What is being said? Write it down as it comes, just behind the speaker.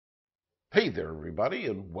Hey there, everybody,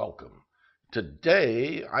 and welcome.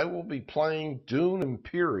 Today, I will be playing Dune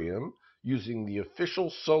Imperium using the official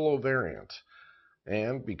solo variant.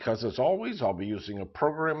 And because, as always, I'll be using a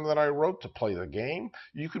program that I wrote to play the game,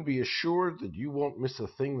 you can be assured that you won't miss a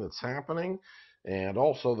thing that's happening, and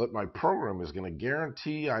also that my program is going to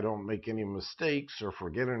guarantee I don't make any mistakes or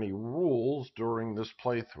forget any rules during this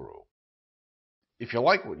playthrough. If you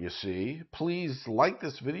like what you see, please like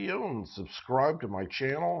this video and subscribe to my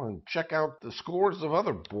channel and check out the scores of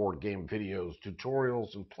other board game videos,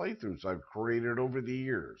 tutorials, and playthroughs I've created over the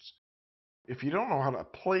years. If you don't know how to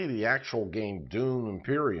play the actual game Dune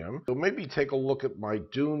Imperium, so maybe take a look at my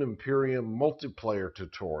Dune Imperium multiplayer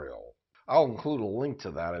tutorial. I'll include a link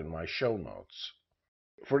to that in my show notes.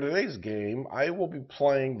 For today's game, I will be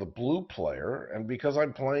playing the blue player, and because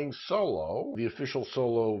I'm playing solo, the official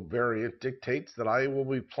solo variant dictates that I will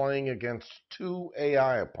be playing against two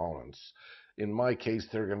AI opponents. In my case,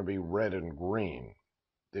 they're going to be red and green.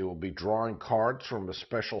 They will be drawing cards from a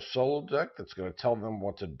special solo deck that's going to tell them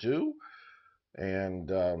what to do,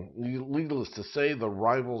 and needless to say, the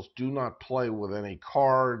rivals do not play with any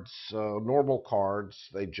cards, normal cards.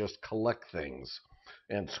 They just collect things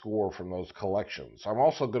and score from those collections. I'm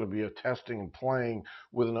also going to be testing and playing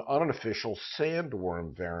with an unofficial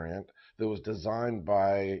sandworm variant that was designed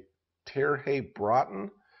by Terhe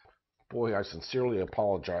Broughton. Boy, I sincerely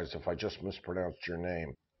apologize if I just mispronounced your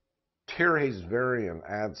name. Terhe's variant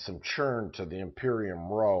adds some churn to the Imperium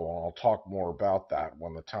row, and I'll talk more about that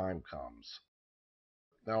when the time comes.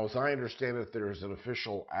 Now, as I understand it, there is an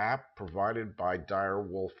official app provided by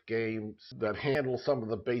Direwolf Games that handles some of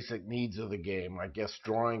the basic needs of the game. I guess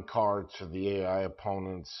drawing cards for the AI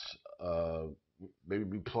opponents,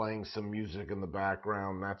 maybe playing some music in the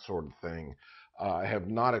background, that sort of thing. I have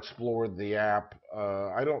not explored the app.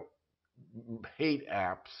 I don't hate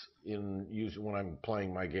apps when I'm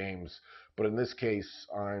playing my games, but in this case,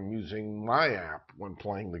 I'm using my app when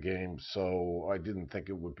playing the game, so I didn't think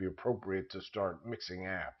it would be appropriate to start mixing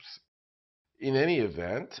apps. In any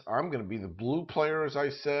event, I'm going to be the blue player, as I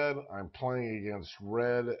said. I'm playing against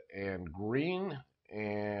red and green,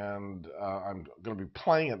 and I'm going to be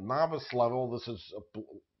playing at novice level. This is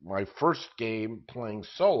my first game playing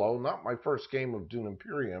solo, not my first game of Dune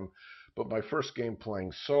Imperium, but my first game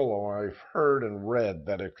playing solo. I've heard and read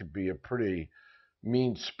that it could be a pretty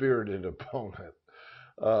mean-spirited opponent.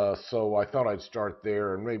 So I thought I'd start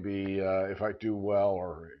there, and maybe if I do well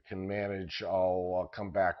or can manage, I'll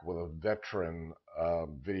come back with a veteran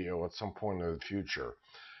video at some point in the future.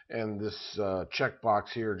 And this checkbox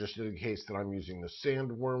here just indicates that I'm using the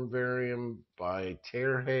Sandworm variant by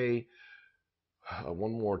Terhe.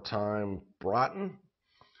 One more time, Broughton.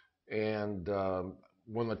 And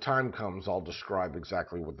when the time comes, I'll describe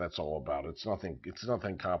exactly what that's all about. It's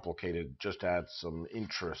nothing complicated. Just adds some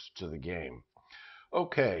interest to the game.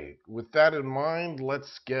 Okay, with that in mind,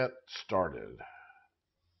 let's get started.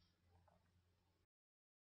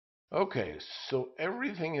 Okay, so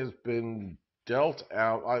everything has been dealt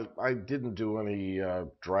out. I didn't do any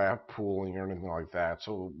draft pooling or anything like that,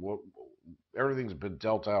 so everything's been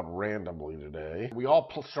dealt out randomly today. We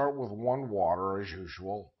all start with one water as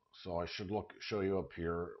usual, so I should show you up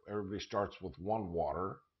here. Everybody starts with one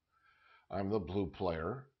water. I'm the blue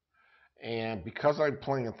player. And because I'm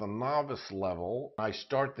playing at the novice level, I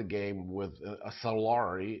start the game with a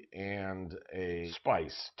Solari and a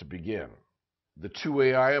Spice to begin. The two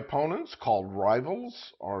AI opponents, called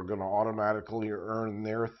rivals, are going to automatically earn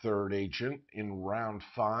their third agent in round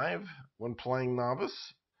 5 when playing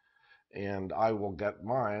novice, and I will get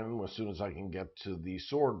mine as soon as I can get to the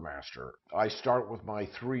Swordmaster. I start with my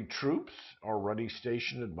 3 troops already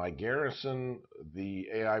stationed in my garrison. The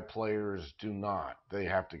AI players do not. They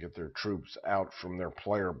have to get their troops out from their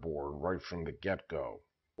player board right from the get-go.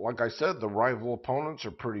 Like I said, the rival opponents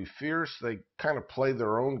are pretty fierce. They kind of play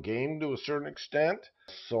their own game to a certain extent.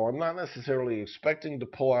 So I'm not necessarily expecting to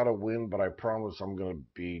pull out a win, but I promise I'm going to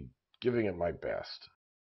be giving it my best.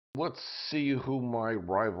 Let's see who my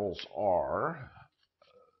rivals are.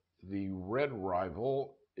 The red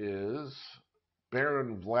rival is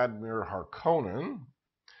Baron Vladimir Harkonnen.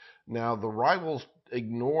 Now, the rivals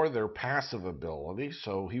ignore their passive ability,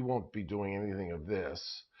 so he won't be doing anything of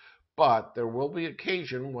this. But there will be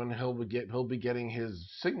occasion when he'll be getting his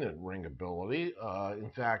signet ring ability.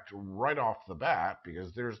 In fact, right off the bat,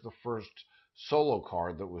 because there's the first solo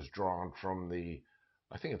card that was drawn from the,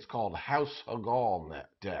 I think it's called House Hagal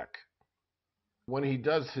deck. When he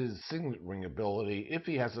does his signet ring ability, if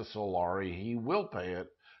he has a Solari, he will pay it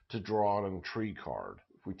to draw an intrigue card.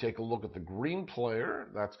 If we take a look at the green player,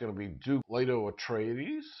 that's going to be Duke Leto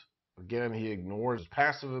Atreides. Again, he ignores his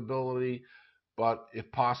passive ability, but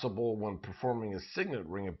if possible, when performing his signet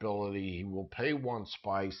ring ability, he will pay 1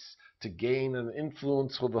 spice to gain an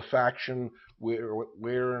influence with a faction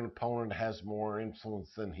where an opponent has more influence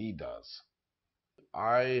than he does.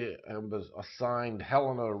 I am assigned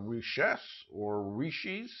Helena Riches or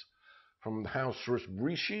Riches from the House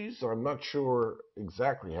Riches. I'm not sure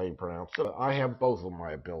exactly how you pronounce it. I have both of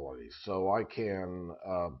my abilities, so I can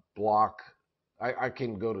block. I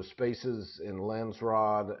can go to spaces in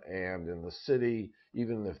Lensrod and in the city,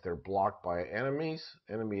 even if they're blocked by enemy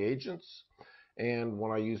agents. And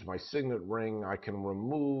when I use my signet ring, I can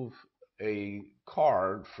remove a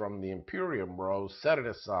card from the Imperium row, set it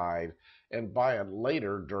aside, and buy it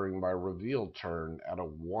later during my reveal turn at a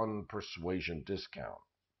 1 persuasion discount.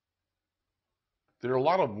 There are a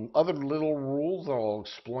lot of other little rules that I'll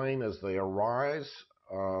explain as they arise.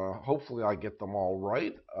 Hopefully I get them all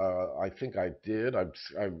right. I think I did. I've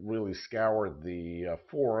really scoured the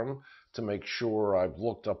forum to make sure I've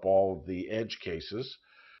looked up all of the edge cases.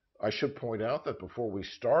 I should point out that before we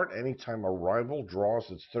start, anytime a rival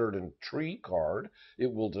draws its third intrigue card,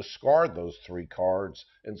 it will discard those 3 cards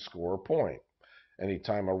and score a point.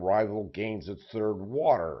 Anytime a rival gains its third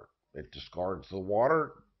water, it discards the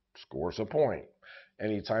water, scores a point.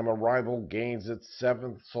 Anytime a rival gains its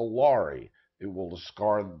 7th Solari, it will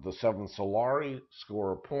discard the 7th Solari,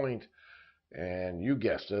 score a point. And you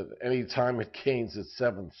guessed it, anytime it gains its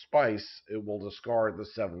 7th spice, it will discard the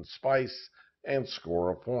 7th spice and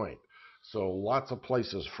score a point. So lots of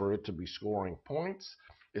places for it to be scoring points.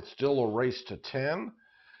 It's still a race to 10.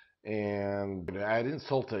 And to add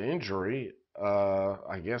insult to injury,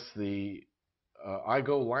 I guess I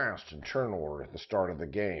go last in turn order at the start of the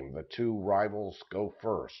game. The 2 rivals go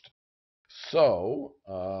first. So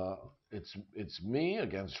it's me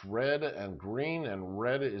against red and green, and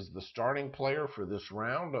red is the starting player for this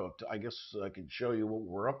round. I guess I could show you what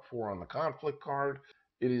we're up for on the conflict card.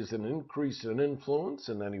 It is an increase in influence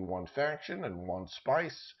in any one faction and 1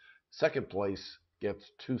 spice. Second place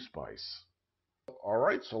gets 2 spice. All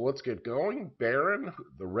right, so let's get going. Baron,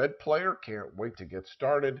 the red player, can't wait to get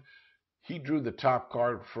started. He drew the top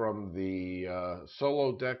card from the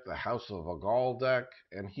solo deck, the House of Agal deck,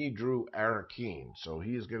 and he drew Arakeen. So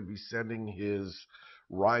he is going to be sending his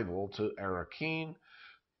rival to Arakeen.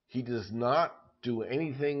 He does not do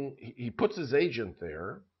anything. He puts his agent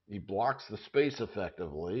there. He blocks the space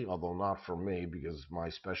effectively, although not for me, because my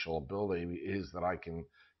special ability is that I can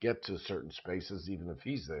get to certain spaces even if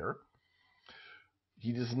he's there.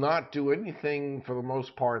 He does not do anything, for the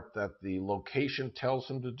most part, that the location tells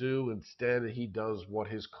him to do. Instead, he does what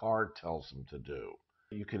his card tells him to do.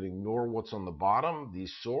 You can ignore what's on the bottom.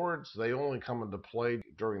 These swords, they only come into play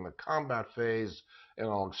during the combat phase, and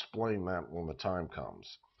I'll explain that when the time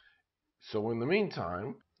comes. So in the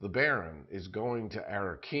meantime, the Baron is going to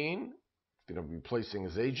Arakeen. He's going to be placing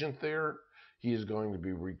his agent there. He is going to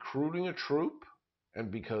be recruiting a troop, and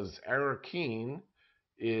because Arakeen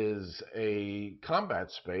is a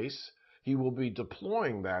combat space, he will be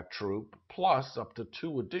deploying that troop plus up to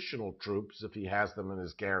 2 additional troops if he has them in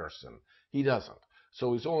his garrison. He doesn't.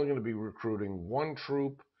 So he's only going to be recruiting 1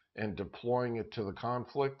 troop and deploying it to the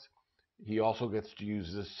conflict. He also gets to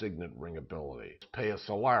use this signet ring ability. Pay a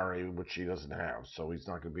Solari, which he doesn't have, so he's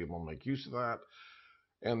not going to be able to make use of that.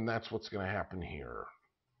 And that's what's going to happen here.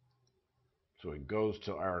 So he goes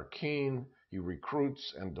to Arakeen, he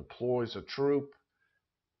recruits and deploys a troop,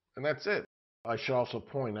 and that's it. I should also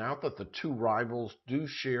point out that the 2 rivals do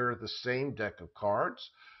share the same deck of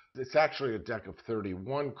cards. It's actually a deck of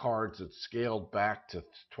 31 cards. It's scaled back to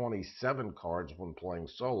 27 cards when playing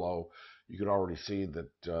solo. You can already see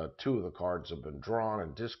that 2 of the cards have been drawn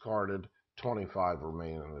and discarded. 25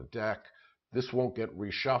 remain in the deck. This won't get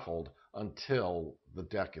reshuffled until the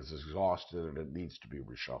deck is exhausted and it needs to be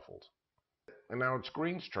reshuffled. And now it's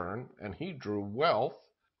Green's turn, and he drew Wealth.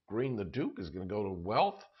 Green the Duke is going to go to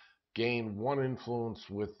Wealth, gain 1 influence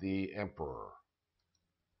with the Emperor,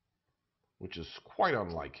 which is quite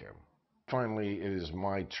unlike him. Finally, it is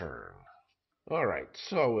my turn. All right,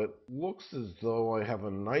 so it looks as though I have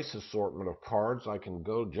a nice assortment of cards. I can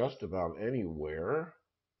go just about anywhere.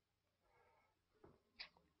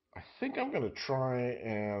 I think I'm going to try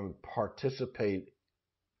and participate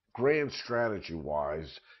grand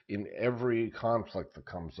strategy-wise in every conflict that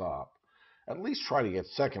comes up. At least try to get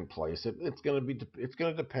second place. It's going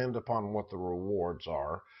to depend upon what the rewards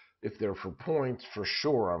are. If they're for points, for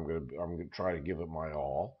sure I'm going to try to give it my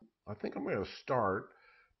all. I think I'm going to start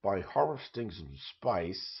by harvesting some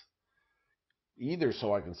spice, either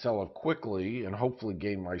so I can sell it quickly and hopefully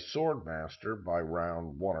gain my sword master by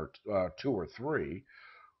round 1 or 2 or 3,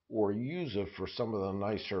 or use it for some of the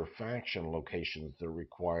nicer faction locations that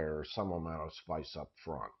require some amount of spice up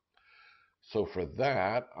front. So for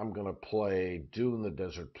that, I'm going to play Dune the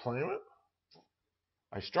Desert Planet.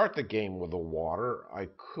 I start the game with the water. I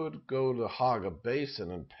could go to hog a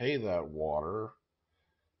basin and pay that water,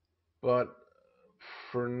 but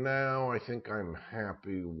for now, I think I'm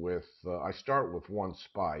happy with. I start with one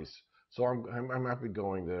spice, so I'm happy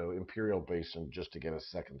going to Imperial Basin just to get a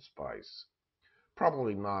second spice.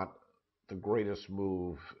 Probably not the greatest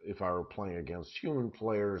move if I were playing against human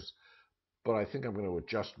players, but I think I'm going to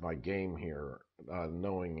adjust my game here,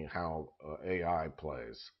 knowing how AI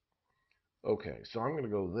plays. Okay, so I'm going to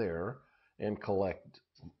go there and collect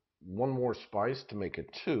one more spice to make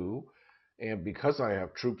it two. And because I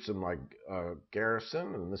have troops in my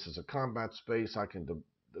garrison, and this is a combat space, I can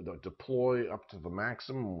deploy up to the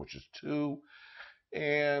maximum, which is two.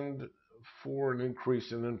 And for an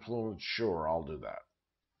increase in influence, sure, I'll do that.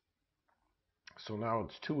 So now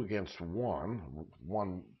it's 2 against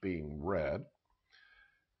 1 being red.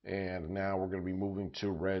 And now we're going to be moving to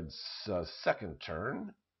red's second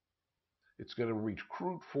turn. It's going to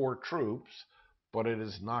recruit 4 troops, but it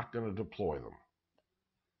is not going to deploy them.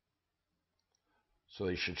 So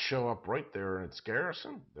they should show up right there in its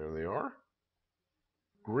garrison. There they are.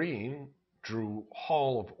 Green drew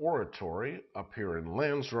Hall of Oratory up here in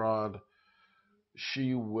Landsrod.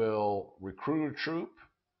 She will recruit a troop,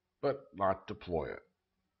 but not deploy it.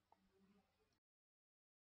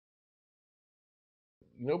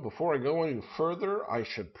 Before I go any further, I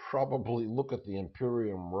should probably look at the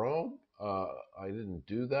Imperium robe. I didn't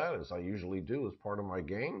do that, as I usually do as part of my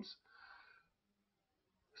games.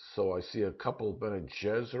 So I see a couple of Bene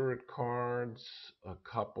Gesserit cards, a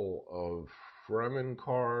couple of Fremen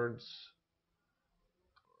cards.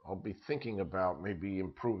 I'll be thinking about maybe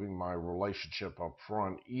improving my relationship up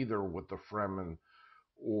front, either with the Fremen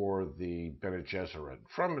or the Bene Gesserit.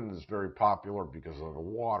 Fremen is very popular because of the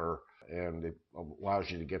water, and it allows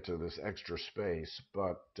you to get to this extra space,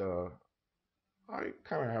 but I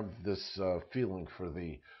kind of have this feeling for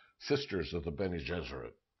the sisters of the Bene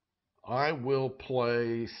Gesserit. I will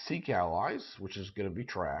play Seek Allies, which is going to be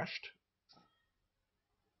trashed.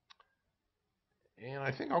 And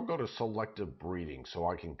I think I'll go to Selective Breeding so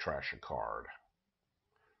I can trash a card.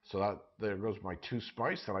 So that there goes my 2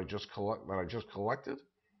 spice that I just collected.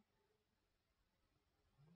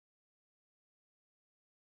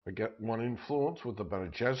 I get 1 influence with the Bene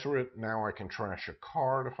Gesserit. Now I can trash a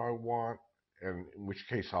card if I want, and in which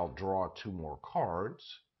case I'll draw 2 more cards.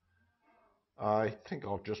 I think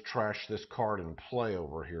I'll just trash this card in play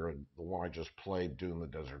over here, the one I just played, Dune the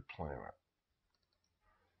Desert Planet.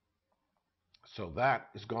 So that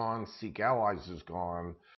is gone. Seek Allies is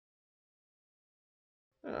gone.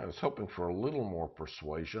 I was hoping for a little more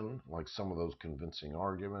persuasion, like some of those convincing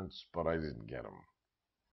arguments, but I didn't get them.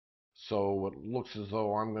 So it looks as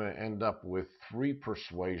though I'm going to end up with 3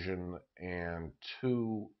 persuasion and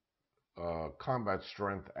 2 combat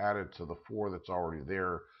strength added to the 4 that's already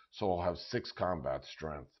there. So I'll have 6 combat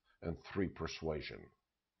strength and 3 persuasion.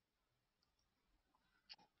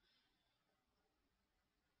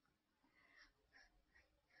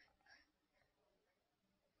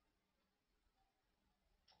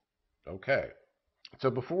 Okay. So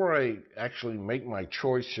before I actually make my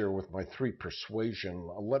choice here with my 3 persuasion,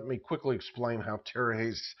 let me quickly explain how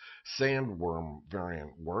Terre's sandworm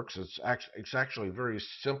variant works. It's actually very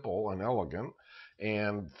simple and elegant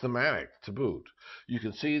and thematic to boot. You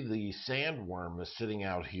can see the sandworm is sitting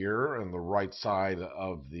out here on the right side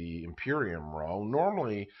of the Imperium row.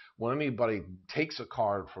 Normally, when anybody takes a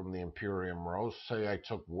card from the Imperium row, say I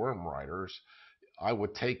took Worm Riders, I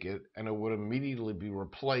would take it and it would immediately be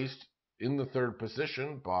replaced in the 3rd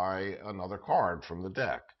position by another card from the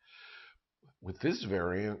deck. With this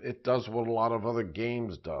variant, it does what a lot of other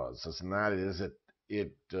games does, and that is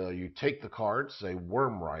you take the card, say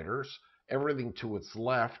Worm Riders, everything to its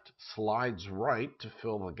left slides right to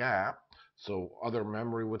fill the gap. So other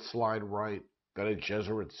memory would slide right, Bene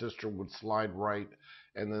Gesserit sister would slide right,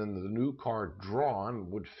 and then the new card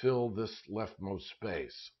drawn would fill this leftmost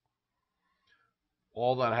space.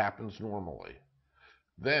 All that happens normally.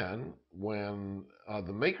 Then, when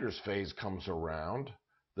the Maker's phase comes around,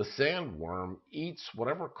 the sandworm eats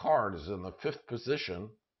whatever card is in the 5th position.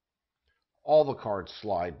 All the cards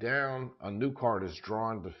slide down. A new card is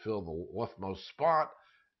drawn to fill the leftmost spot,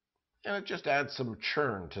 and it just adds some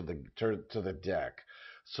churn to the deck.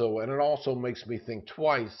 So, and it also makes me think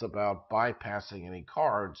twice about bypassing any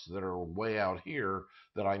cards that are way out here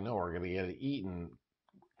that I know are going to get eaten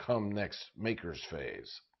come next Maker's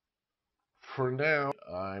phase. For now,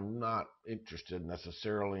 I'm not interested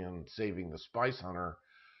necessarily in saving the Spice Hunter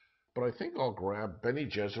But I think I'll grab Bene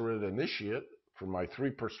Gesserit Initiate for my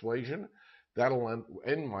 3 persuasion. That'll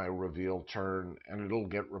end my reveal turn, and it'll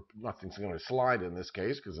get nothing's going to slide in this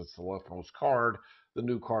case because it's the leftmost card. The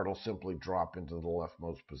new card will simply drop into the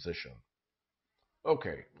leftmost position.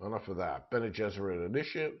 Okay, enough of that. Bene Gesserit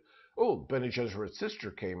Initiate. Oh, Bene Gesserit's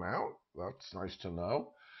sister came out. That's nice to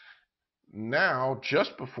know. Now,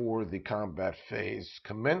 just before the combat phase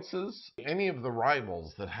commences, any of the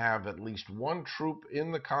rivals that have at least one troop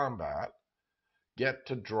in the combat get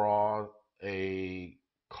to draw a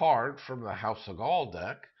card from the House of Gaul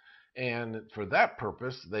deck, and for that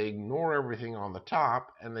purpose, they ignore everything on the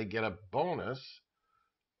top, and they get a bonus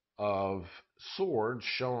of swords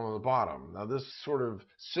shown on the bottom. Now, this sort of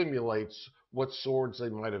simulates what swords they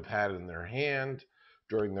might have had in their hand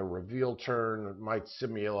during their reveal turn. It might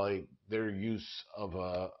simulate their use of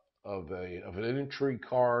an intrigue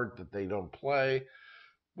card that they don't play.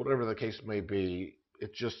 Whatever the case may be,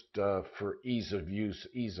 it's just for ease of use,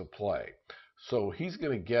 ease of play. So he's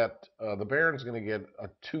going to get, the Baron's going to get a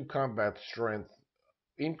 2 combat strength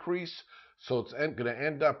increase. So it's going to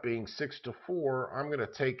end up being 6-4. I'm going to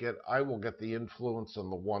take it. I will get the influence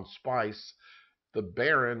and the 1 spice. The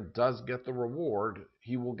Baron does get the reward.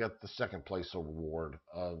 He will get the second place reward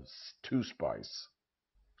of 2 spice.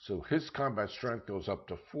 So his combat strength goes up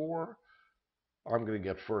to 4. I'm going to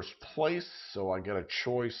get first place, so I get a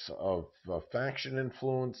choice of faction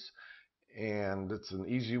influence, and it's an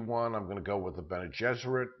easy one. I'm going to go with the Bene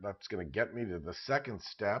Gesserit. That's going to get me to the second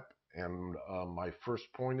step and my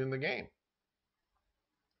first point in the game.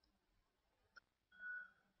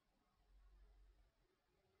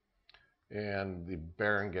 And the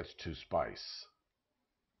Baron gets 2 spice.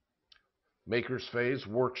 Maker's Phase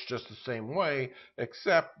works just the same way,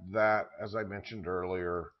 except that, as I mentioned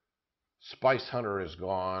earlier, Spice Hunter is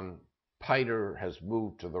gone, Piter has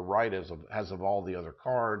moved to the right as of all the other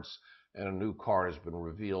cards, and a new card has been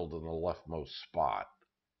revealed in the leftmost spot.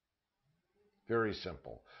 Very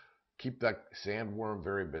simple. Keep that sandworm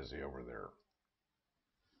very busy over there.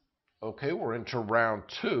 Okay, we're into round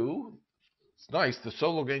 2. It's nice. The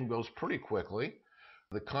solo game goes pretty quickly.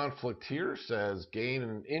 The conflict here says gain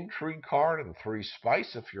an intrigue card and 3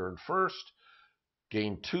 spice if you're in first.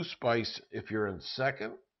 Gain 2 spice if you're in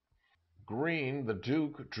second. Green, the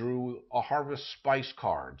Duke, drew a Harvest Spice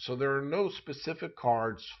card. So there are no specific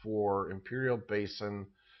cards for Imperial Basin,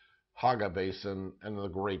 Haga Basin, and the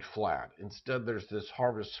Great Flat. Instead, there's this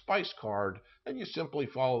Harvest Spice card, and you simply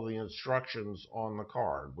follow the instructions on the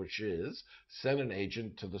card, which is send an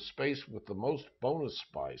agent to the space with the most bonus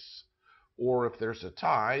spice, or if there's a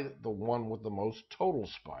tie, the one with the most total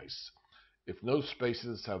spice. If no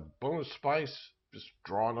spaces have bonus spice, just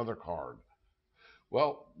draw another card.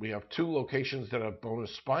 Well, we have 2 locations that have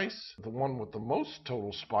bonus spice. The one with the most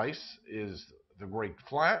total spice is the Great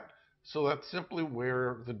Flat, so that's simply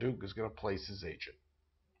where the Duke is going to place his agent.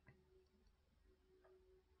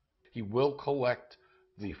 He will collect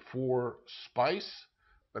the 4 spice.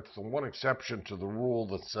 That's the one exception to the rule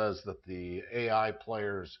that says that the AI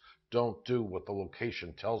players don't do what the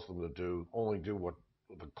location tells them to do, only do what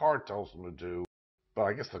the card tells them to do. But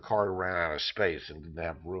I guess the card ran out of space and didn't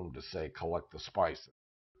have room to say collect the spice.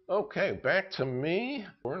 Okay, back to me.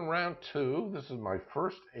 We're in round 2. This is my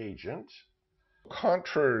first agent.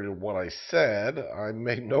 Contrary to what I said, I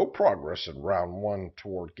made no progress in round 1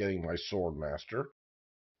 toward getting my Swordmaster.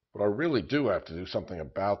 But I really do have to do something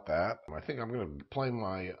about that. I think I'm going to play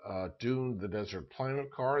my Dune, the Desert Planet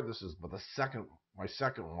card. This is my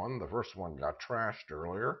second one. The first one got trashed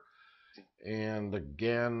earlier. And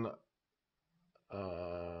again,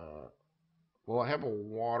 well, I have a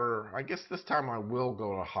water. I guess this time I will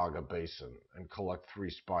go to Haga Basin and collect 3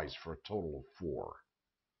 spice for a total of 4.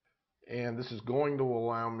 And this is going to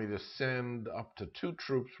allow me to send up to 2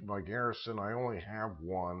 troops from my garrison. I only have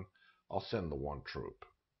 1. I'll send the 1 troop.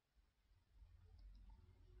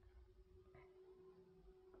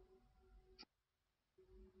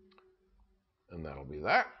 And that'll be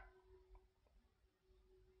that.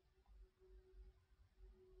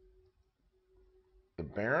 The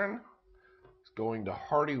Baron is going to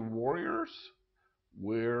Hardy Warriors,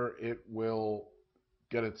 where it will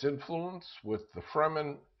get its influence with the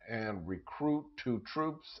Fremen and recruit 2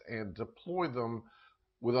 troops and deploy them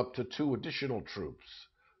with up to 2 additional troops.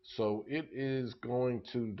 So it is going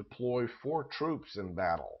to deploy 4 troops in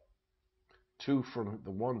battle. 2 from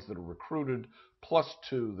the ones that are recruited, plus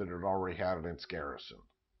 2 that it already had in its garrison.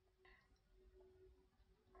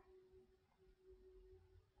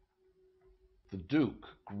 The Duke,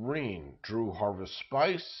 green, drew Harvest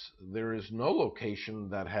Spice. There is no location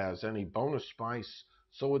that has any bonus spice,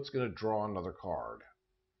 so it's going to draw another card.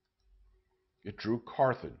 It drew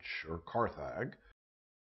Carthage, or Carthage.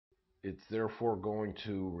 It's therefore going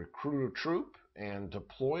to recruit a troop and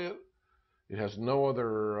deploy it. It has no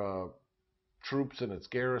other troops in its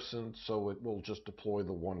garrison, so it will just deploy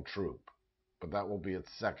the one troop. But that will be its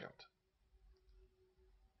second.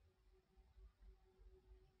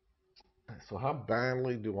 So how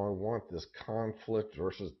badly do I want this conflict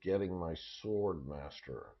versus getting my sword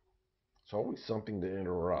master? It's always something to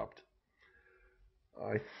interrupt.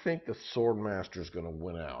 I think the sword master is going to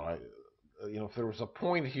win out. If there was a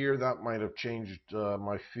point here, that might have changed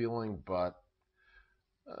my feeling, but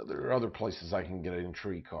there are other places I can get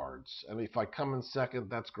intrigue cards. And if I come in second,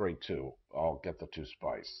 that's great too. I'll get the 2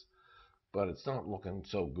 spice. But it's not looking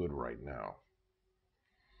so good right now.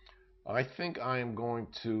 I think I am going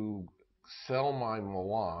to sell my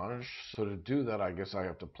melange. So to do that, I guess I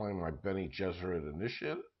have to play my Bene Gesserit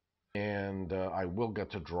initiate. And I will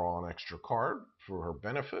get to draw an extra card for her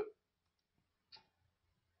benefit.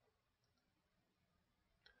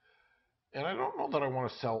 And I don't know that I want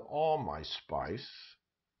to sell all my spice.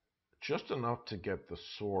 Just enough to get the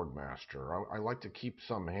sword master. I like to keep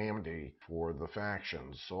some handy for the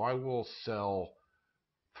factions. So I will sell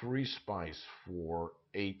 3 spice for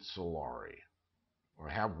 8 Solari. I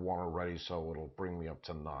have one already, so it'll bring me up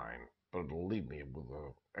to 9, but it'll leave me with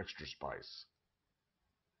an extra spice.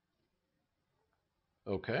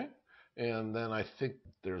 Okay, and then I think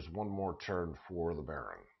there's one more turn for the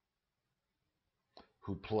Baron,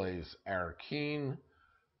 who plays Arakeen.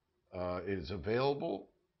 It is available.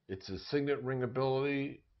 It's a signet ring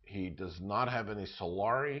ability. He does not have any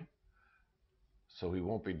Solari, so he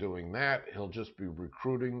won't be doing that. He'll just be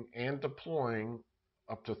recruiting and deploying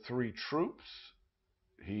up to 3 troops.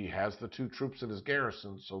 He has the 2 troops in his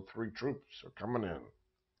garrison, so 3 troops are coming in.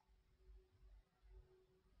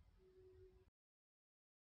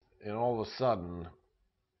 And all of a sudden,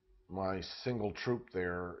 my single troop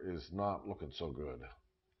there is not looking so good.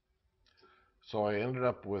 So I ended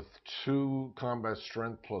up with 2 combat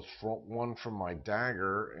strength plus 1 from my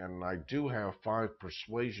dagger, and I do have 5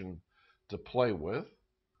 persuasion to play with.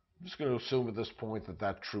 I'm just going to assume at this point that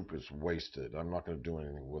that troop is wasted. I'm not going to do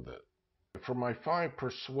anything with it. For my 5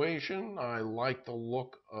 persuasion, I like the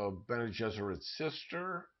look of Bene Gesserit's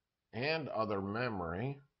sister and other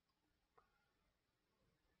memory.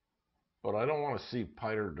 But I don't want to see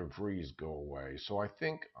Piter de Vries go away, so I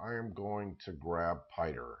think I am going to grab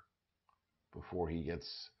Piter before he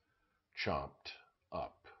gets chomped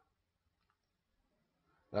up.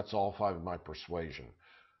 That's all 5 of my persuasion.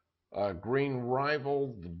 Green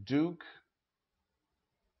rival, the Duke,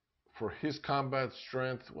 for his combat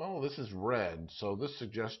strength, well, this is red, so this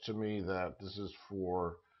suggests to me that this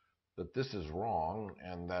is wrong,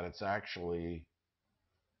 and that it's actually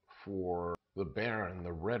for the Baron,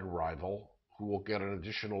 the red rival, who will get an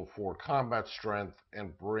additional 4 combat strength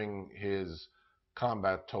and bring his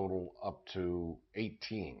combat total up to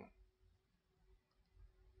 18.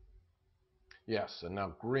 Yes, and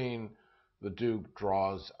now green, the Duke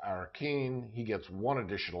draws Arakeen. He gets 1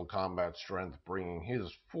 additional combat strength, bringing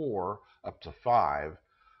his 4 up to 5.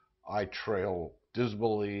 I trail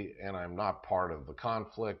dismally, and I'm not part of the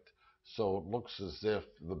conflict. So it looks as if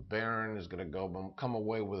the Baron is going to come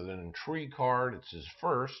away with an intrigue card. It's his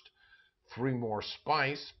first. 3 more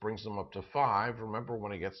spice brings him up to 5. Remember,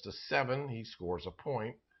 when he gets to 7, he scores a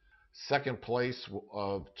point. Second place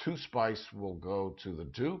of 2 spice will go to the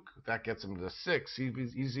Duke. That gets him to 6.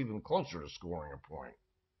 He's even closer to scoring a point.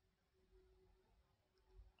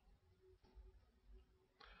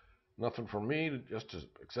 Nothing for me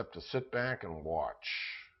except to sit back and watch.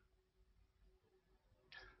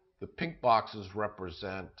 The pink boxes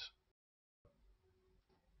represent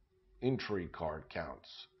intrigue card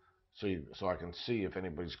counts. So I can see if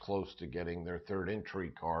anybody's close to getting their 3rd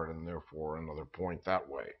intrigue card and therefore another point that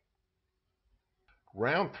way.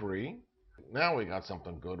 Round 3, now we got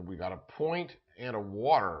something good. We got a point and a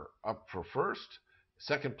water up for first.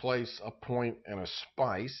 Second place, a point and a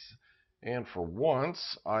spice. And for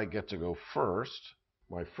once, I get to go first.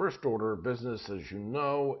 My first order of business, as you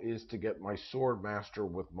know, is to get my sword master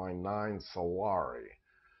with my 9 Solari.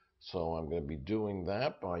 So I'm going to be doing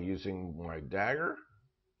that by using my dagger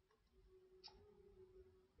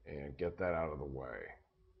and get that out of the way.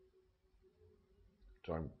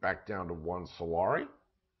 So I'm back down to 1 Solari.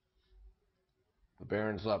 The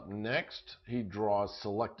Baron's up next. He draws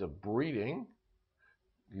selective breeding.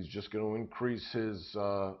 He's just going to increase his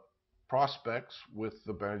prospects with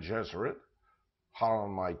the Bene Gesserit. Hot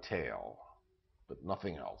on my tail, but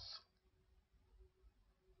nothing else.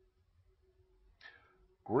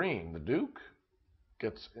 Green, the Duke,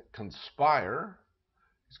 gets Conspire.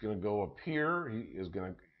 He's going to go up here.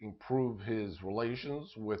 improve his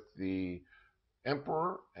relations with the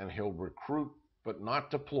Emperor, and he'll recruit but not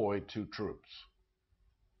deploy 2 troops.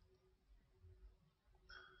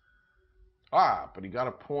 But he got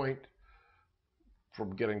a point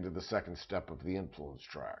from getting to the second step of the influence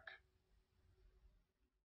track.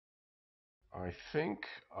 I think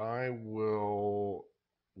I will,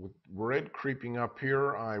 with red creeping up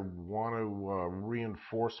here, I want to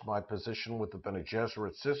reinforce my position with the Bene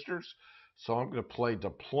Gesserit sisters. So I'm going to play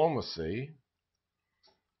diplomacy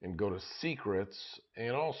and go to secrets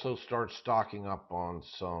and also start stocking up on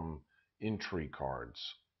some intrigue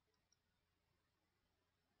cards.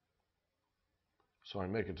 So I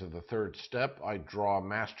make it to the third step. I draw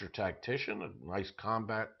Master Tactician, a nice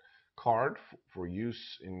combat card for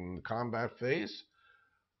use in the combat phase.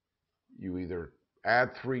 You either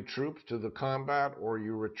add 3 troops to the combat or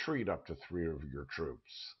you retreat up to 3 of your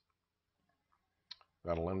troops.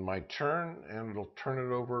 That'll end my turn, and it'll turn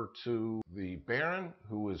it over to the Baron,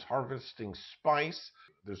 who is harvesting spice.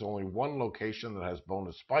 There's only one location that has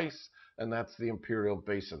bonus spice, and that's the Imperial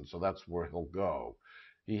Basin, so that's where he'll go.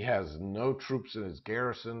 He has no troops in his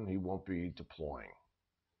garrison. He won't be deploying.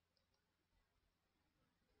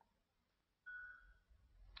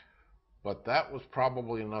 But that was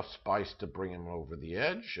probably enough spice to bring him over the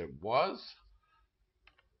edge. It was.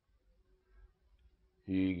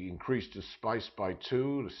 He increased his spice by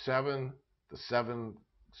 2 to 7. The 7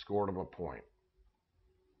 scored him a point.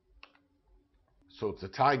 So it's a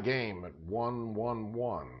tie game at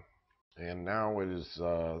 1-1-1. And now it is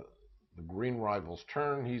the green rival's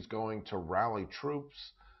turn. He's going to rally troops,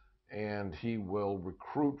 and he will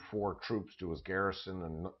recruit 4 troops to his garrison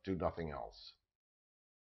and do nothing else.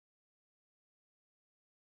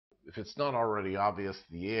 If it's not already obvious,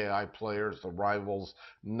 the AI players, the rivals,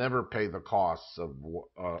 never pay the costs of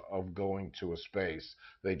going to a space.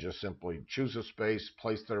 They just simply choose a space,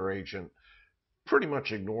 place their agent, pretty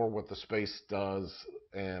much ignore what the space does,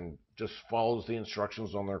 and just follows the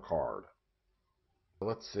instructions on their card.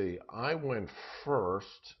 Let's see, I went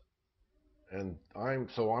first, and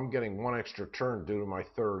I'm getting 1 extra turn due to my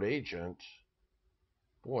 3rd agent.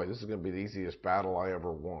 Boy, this is going to be the easiest battle I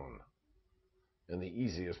ever won, and the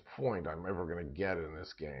easiest point I'm ever going to get in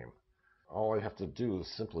this game. All I have to do is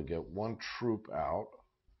simply get 1 troop out.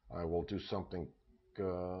 I will do something, you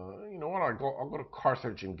know what, I'll go to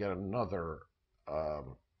Carthage and get another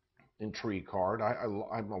intrigue card.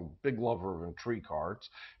 I'm a big lover of intrigue cards,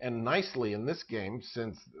 and nicely in this game,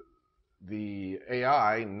 since the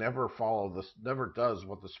AI never does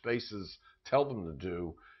what the spaces tell them to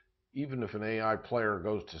do, even if an AI player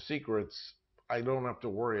goes to secrets, I don't have to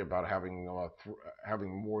worry about having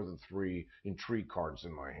more than 3 intrigue cards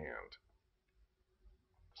in my hand.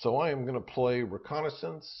 So I am going to play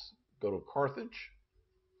Reconnaissance, go to Carthage,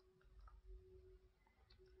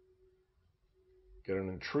 get an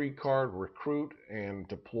intrigue card, recruit, and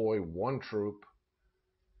deploy 1 troop.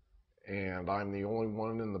 And I'm the only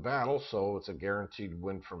one in the battle, so it's a guaranteed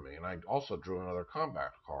win for me. And I also drew another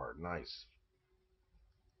combat card. Nice.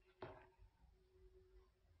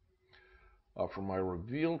 For my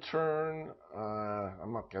reveal turn,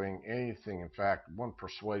 I'm not getting anything. In fact, 1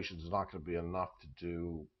 persuasion is not going to be enough to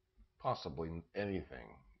do possibly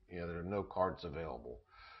anything. Yeah, there are no cards available.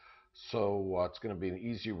 So it's going to be an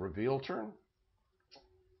easy reveal turn.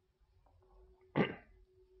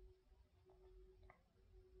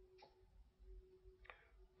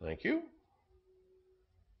 Thank you.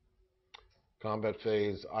 Combat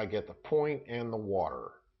phase, I get the point and the water.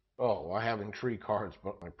 Oh, I have intrigue cards,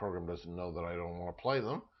 but my program doesn't know that I don't want to play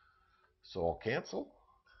them. So I'll cancel.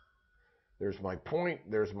 There's my point,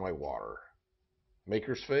 there's my water.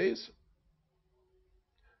 Maker's phase.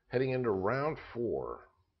 Heading into round 4.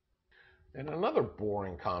 And another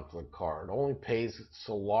boring conflict card, only pays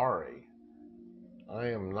Solari. I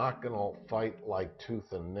am not going to fight like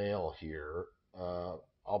tooth and nail here.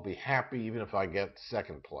 I'll be happy even if I get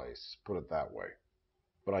 2nd place, put it that way.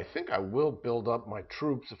 But I think I will build up my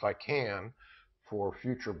troops if I can for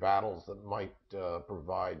future battles that might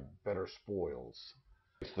provide better spoils.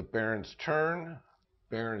 It's the Baron's turn.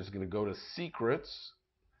 Baron is going to go to secrets.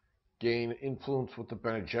 Gain influence with the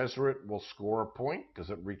Bene Gesserit will score a point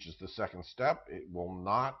because it reaches the 2nd step. It will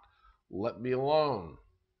not let me alone.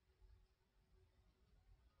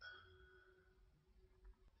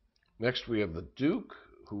 Next we have the Duke,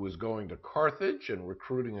 who is going to Carthage and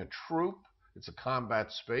recruiting a troop. It's a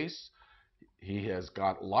combat space. He has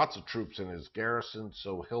got lots of troops in his garrison,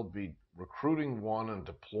 so he'll be recruiting 1 and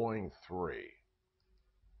deploying 3.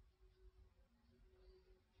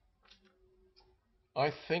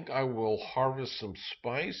 I think I will harvest some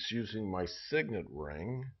spice using my signet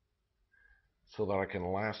ring. so that I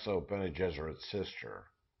can lasso Bene Gesserit's sister.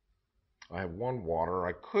 I have one water.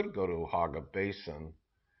 I could go to Haga Basin,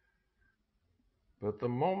 but at the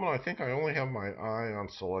moment I think I only have my eye on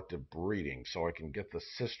selective breeding, so I can get the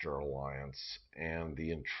Sister Alliance and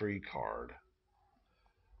the Intrigue card.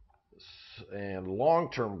 And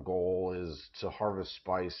long-term goal is to harvest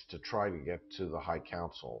spice to try to get to the High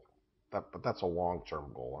Council. But that's a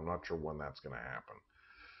long-term goal. I'm not sure when that's going to happen.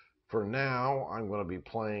 For now, I'm going to be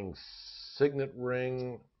playing Signet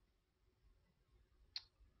Ring.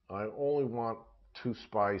 I only want 2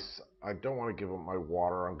 spice. I don't want to give up my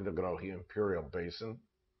water. I'm going to go to Imperial Basin.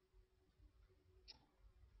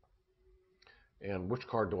 And which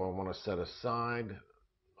card do I want to set aside?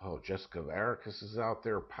 Oh, Jessica of Arrakis is out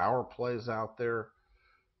there. Power Play is out there.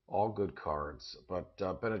 All good cards. But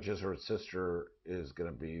Bene Gesserit's sister is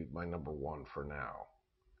going to be my number 1 for now.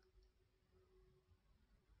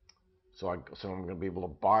 So I'm going to be able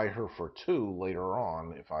to buy her for 2 later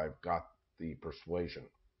on if I've got the persuasion.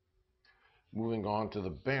 Moving on to the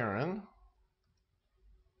Baron.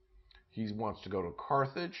 He wants to go to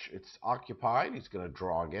Carthage. It's occupied. He's going to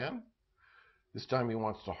draw again. This time he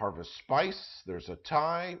wants to harvest spice. There's a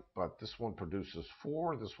tie, but this one produces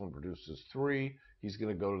 4. This one produces 3. He's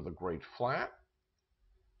going to go to the Great Flat.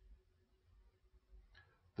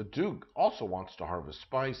 The Duke also wants to harvest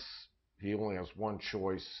spice. He only has one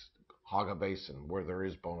choice, Haga Basin, where there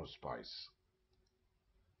is bonus spice.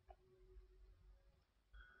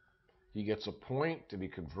 He gets a point. Did he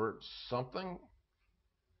convert something?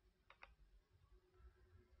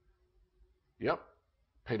 Yep.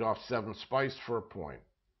 Paid off 7 spice for a point.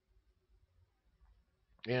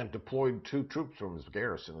 And deployed 2 troops from his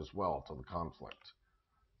garrison as well to the conflict.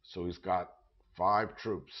 So he's got 5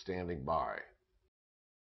 troops standing by.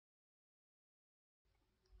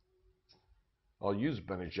 I'll use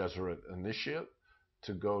Bene Gesserit Initiate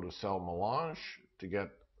to go to sell Melange to get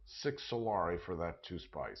 6 Solari for that 2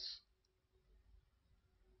 spice.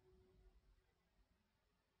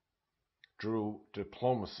 Drew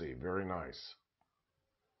Diplomacy, very nice.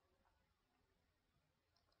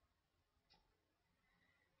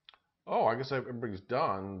 Oh, I guess everybody's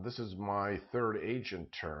done. This is my 3rd agent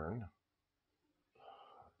turn.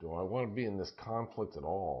 Do I want to be in this conflict at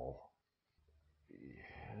all?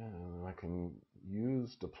 Yeah, I can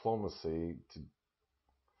use diplomacy to...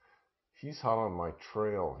 He's hot on my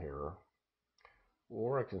trail here.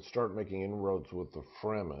 Or I can start making inroads with the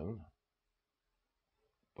Fremen.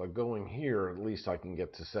 By going here, at least I can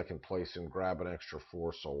get to 2nd place and grab an extra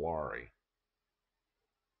 4 Solari.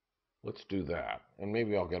 Let's do that. And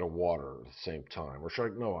maybe I'll get a water at the same time. Or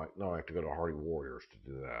should I? No, I have to go to Hardy Warriors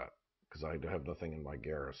to do that, because I have nothing in my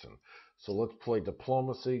garrison. So let's play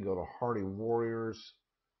Diplomacy, go to Hardy Warriors,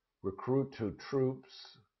 recruit 2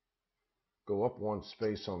 troops, go up 1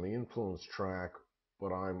 space on the influence track,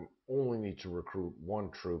 but I only need to recruit 1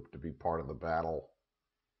 troop to be part of the battle.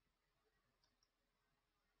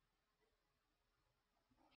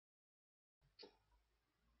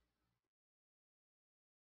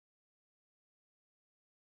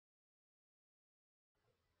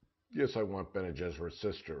 Yes, I want Bene Gesserit's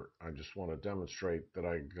sister. I just want to demonstrate that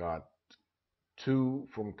I got 2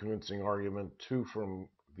 from convincing argument, 2 from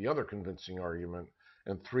the other convincing argument,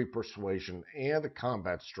 and 3 persuasion and a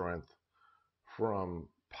combat strength from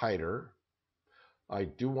Piter. I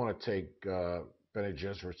do want to take Bene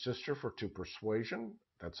Gesserit's sister for 2 persuasion.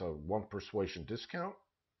 That's a 1 persuasion discount.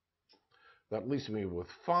 That leaves me with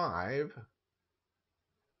 5.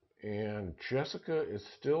 And Jessica is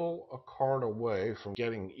still a card away from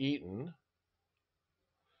getting eaten.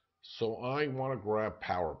 So I want to grab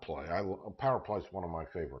Power Play. Power Play is one of my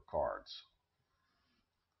favorite cards.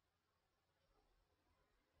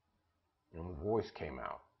 And the voice came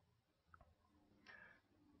out.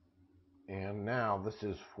 And now this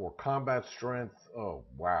is for combat strength. Oh,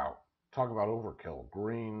 wow. Talk about overkill.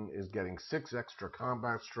 Green is getting 6 extra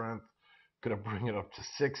combat strength. Going to bring it up to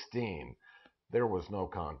 16. There was no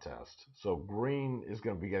contest. So green is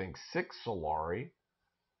going to be getting 6 Solari.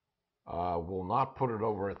 Will not put it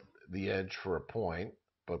over at the edge for a point,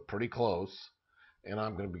 but pretty close. And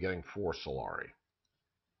I'm going to be getting 4 Solari.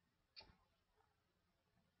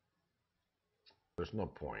 There's no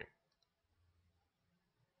point.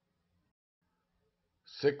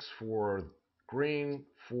 6 for green,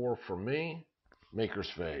 4 for me. Maker's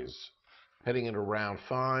Phase. Heading into round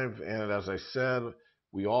 5, and as I said,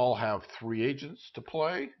 we all have 3 agents to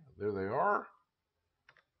play. There they are.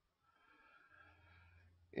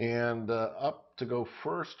 And up to go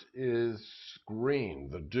first is green,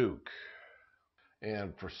 the Duke.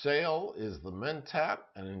 And for sale is the Mentat,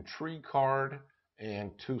 an Intrigue card,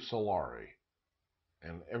 and 2 Solari.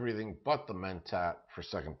 and everything but the Mentat for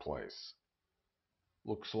second place.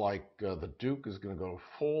 Looks like the Duke is going to go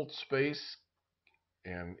fold space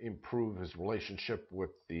and improve his relationship with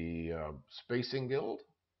the Spacing Guild.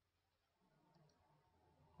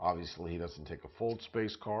 Obviously, he doesn't take a fold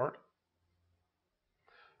space card.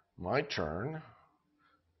 My turn.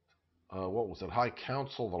 What was it? High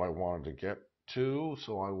Council that I wanted to get to,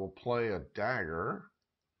 so I will play a dagger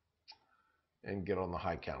and get on the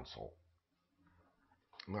High Council.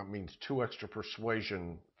 And that means 2 extra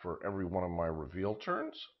persuasion for every one of my reveal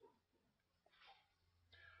turns.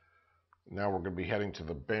 Now we're going to be heading to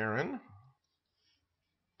the Baron.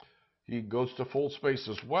 He goes to full space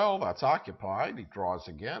as well. That's occupied. He draws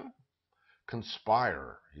again.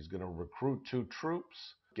 Conspire. He's going to recruit 2 troops,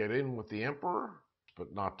 get in with the Emperor,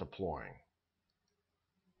 but not deploying.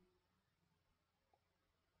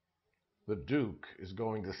 The Duke is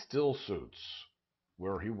going to Still Suits,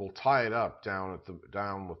 where he will tie it up down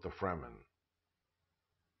with the Fremen.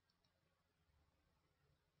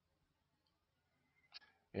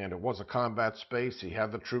 And it was a combat space. He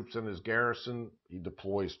had the troops in his garrison. He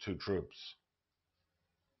deploys 2 troops.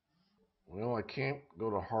 Well, I can't go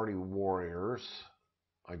to Hardy Warriors.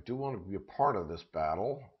 I do want to be a part of this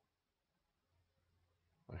battle.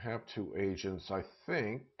 I have 2 agents. I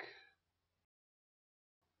think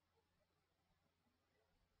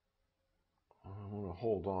I'm going to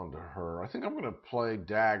hold on to her. I think I'm going to play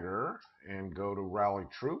Dagger and go to Rally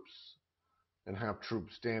Troops and have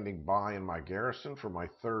troops standing by in my garrison for my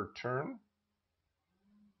 3rd turn.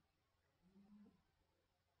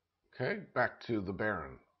 Okay, back to the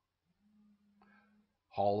Baron.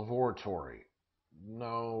 Hall of Oratory.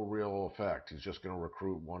 No real effect. He's just going to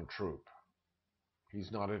recruit 1 troop.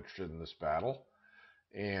 He's not interested in this battle.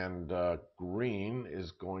 And green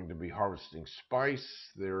is going to be harvesting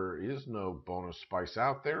spice. There is no bonus spice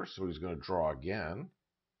out there, so he's going to draw again.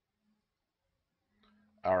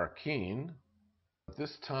 Arakeen.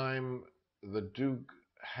 This time the Duke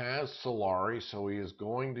has Solari, so he is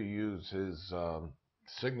going to use his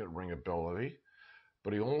Signet Ring ability,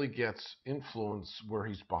 but he only gets influence where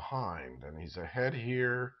he's behind, and he's ahead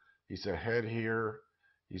here, he's ahead here,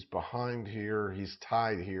 he's behind here, he's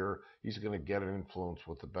tied here. He's going to get an influence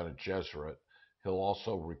with the Bene Gesserit. He'll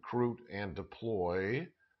also recruit and deploy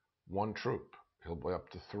 1 troop. He'll be up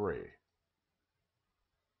to 3.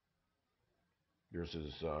 Here's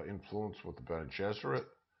his influence with the Bene Gesserit.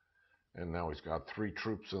 And now he's got 3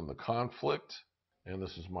 troops in the conflict. And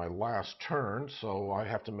this is my last turn, so I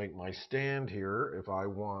have to make my stand here if I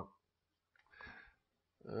want.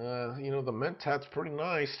 The Mentat's pretty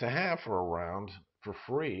nice to have for a round for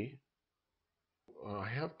free. I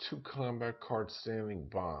have 2 combat cards standing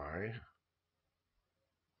by.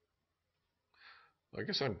 I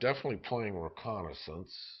guess I'm definitely playing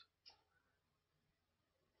Reconnaissance.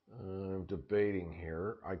 I'm debating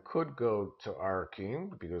here. I could go to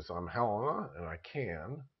Arakeen because I'm Helena and I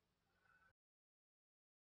can.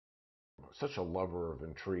 Such a lover of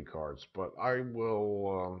intrigue cards, but I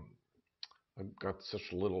will. I've got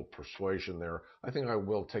such little persuasion there. I think I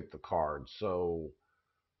will take the card. So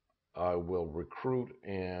I will recruit,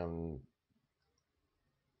 and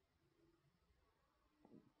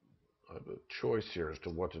I have a choice here as to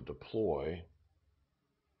what to deploy.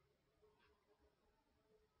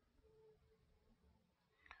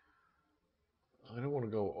 I don't want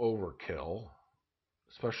to go overkill,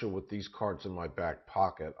 especially with these cards in my back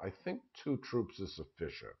pocket. I think 2 troops is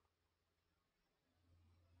sufficient.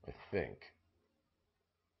 I think.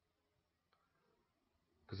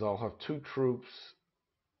 Because I'll have 2 troops.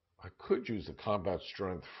 I could use the combat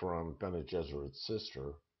strength from Bene Gesserit's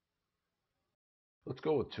sister. Let's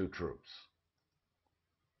go with 2 troops.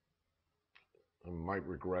 I might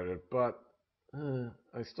regret it, but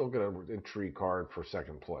I still get an intrigue card for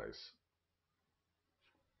second place.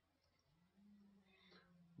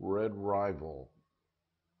 Red Rival.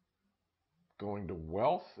 Going to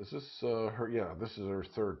Wealth. Is this her? Yeah, this is her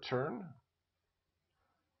 3rd turn.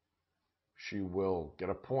 She will get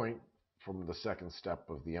a point from the 2nd step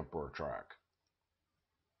of the Emperor track.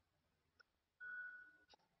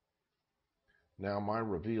 Now my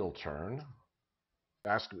reveal turn.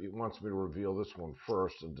 It wants me to reveal this one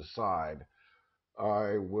first and decide.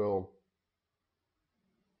 I will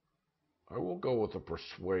go with a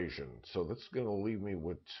persuasion. So that's going to leave me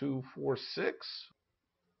with 2, 4, 6.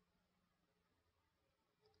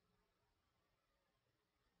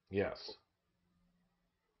 Yes.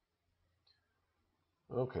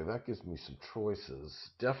 Okay, that gives me some choices.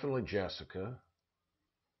 Definitely Jessica.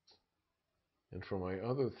 And for my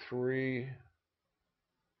other 3,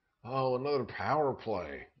 oh, another power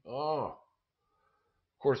play. Oh,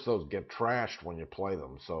 course, those get trashed when you play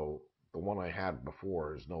them, so the one I had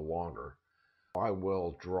before is no longer. I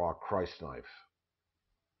will draw Christ Knife.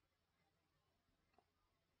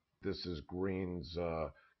 This is green's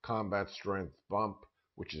combat strength bump,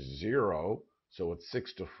 which is 0, so it's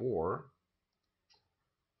 6-4.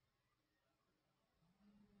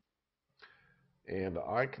 And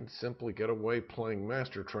I can simply get away playing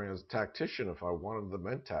Master Tactician if I wanted the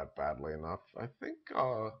Mentat badly enough. I think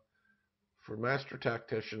for Master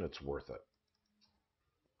Tactician, it's worth it.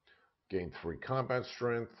 Gain 3 combat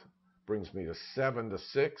strength, brings me to 7-6.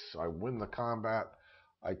 I win the combat.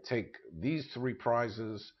 I take these 3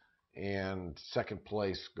 prizes, and second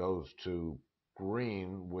place goes to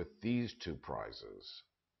green with these 2 prizes.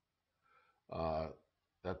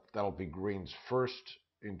 That'll be green's first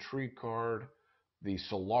intrigue card. The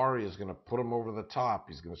Solari is going to put him over the top.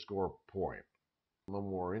 He's going to score a point. No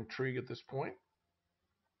more intrigue at this point.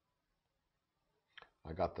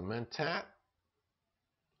 I got the Mentat.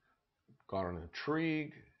 Got an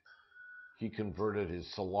intrigue. He converted his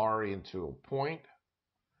Solari into a point.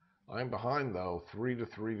 I'm behind, though, 3-2.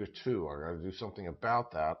 I got to do something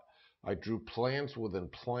about that. I drew plans within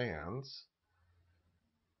plans.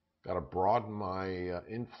 Got to broaden my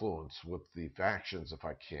influence with the factions if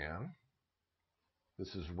I can.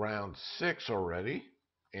 This is round 6 already,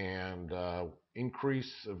 and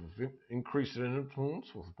increase in influence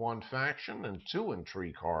with 1 faction, and 2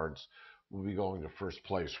 intrigue cards will be going to first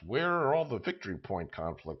place. Where are all the victory point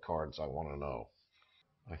conflict cards, I want to know.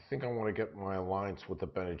 I think I want to get my alliance with the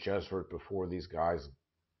Bene Gesserit before these guys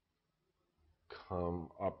come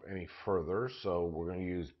up any further, so we're going to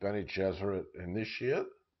use Bene Gesserit Initiate.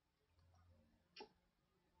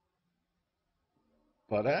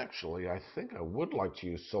 But actually, I think I would like to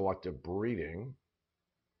use Selective Breeding.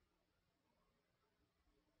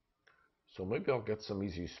 So maybe I'll get some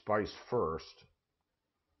easy spice first,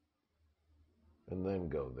 and then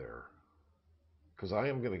go there. Because I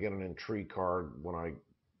am going to get an intrigue card when I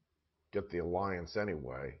get the alliance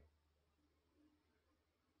anyway.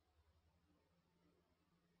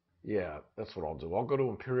 Yeah, that's what I'll do. I'll go to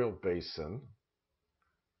Imperial Basin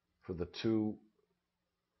for the 2.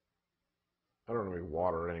 I don't have any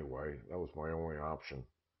water anyway. That was my only option.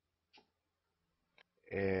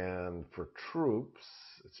 And for troops,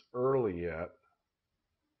 it's early yet.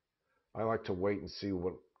 I like to wait and see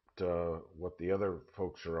what the other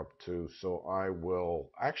folks are up to, so I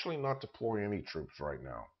will actually not deploy any troops right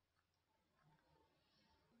now.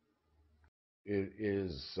 It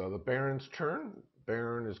is the Baron's turn.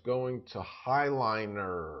 Baron is going to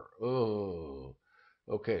Highliner. Oh,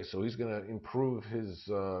 okay, so he's going to improve his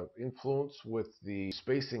influence with the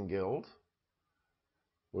Spacing Guild,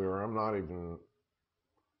 where I'm not even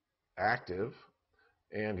active,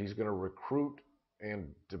 and he's going to recruit and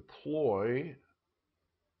deploy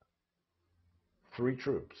 3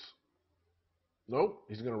 troops. Nope,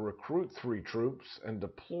 he's going to recruit 3 troops and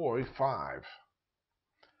deploy 5.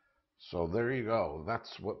 So there you go.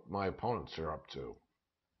 That's what my opponents are up to.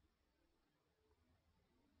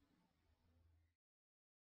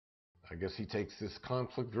 I guess he takes this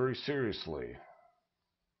conflict very seriously.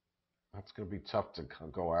 That's going to be tough to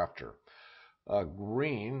go after.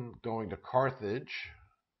 Green going to Carthage.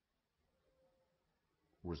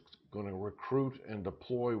 We're going to recruit and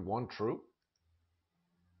deploy 1 troop.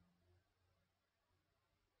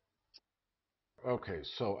 Okay,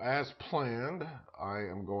 so as planned, I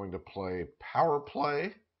am going to play Power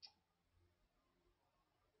Play.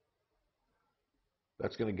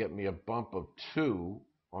 That's going to get me a bump of 2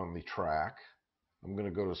 on the track. I'm going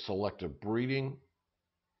to go to Selective Breeding.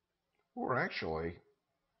 Or actually,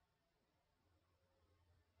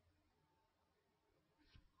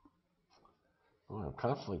 I'm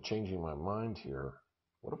constantly changing my mind here.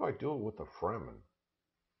 What if I do it with the Fremen?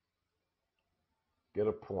 Get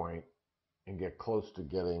a point and get close to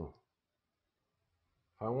getting...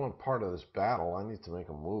 If I want part of this battle, I need to make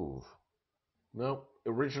a move. Nope.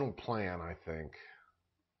 Original plan, I think.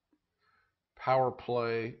 Power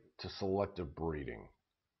Play to Selective Breeding.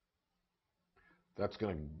 That's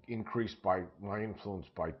going to increase my influence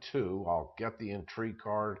by 2. I'll get the intrigue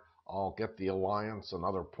card. I'll get the alliance,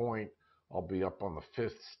 another point. I'll be up on the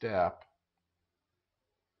 5th step.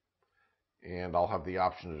 And I'll have the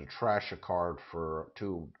option to trash a card for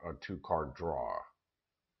a 2-card draw.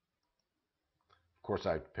 Of course,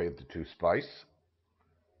 I paid the 2 spice.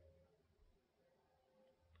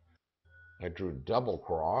 I drew double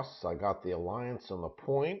cross. I got the alliance and the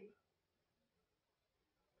point.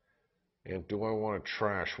 And do I want to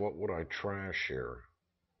trash? What would I trash here?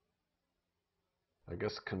 I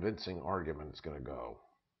guess convincing argument is going to go.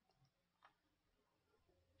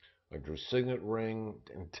 I drew Signet Ring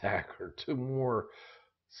and Dagger, two more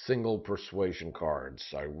single persuasion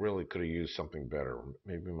cards. I really could have used something better.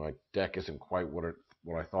 Maybe my deck isn't quite what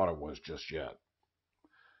I thought it was just yet.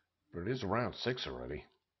 But it is around 6 already.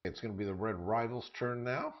 It's going to be the Red Rival's turn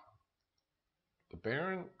now. The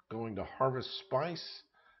Baron going to harvest spice.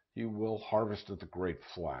 He will harvest at the Great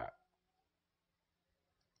Flat.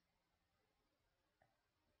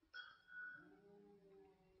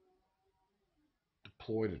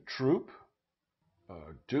 Deployed a troop.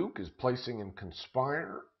 Duke is placing in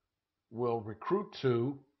Conspire. Will recruit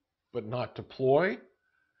 2, but not deploy.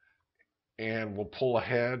 And will pull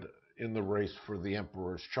ahead in the race for the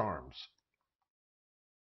Emperor's Charms.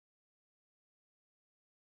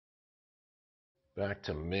 Back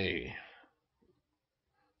to me.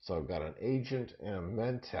 So I've got an Agent and a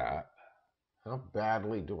Mentat. How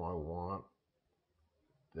badly do I want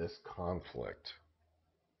this conflict?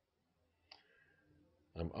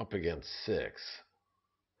 I'm up against 6.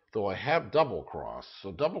 Though I have Double Cross.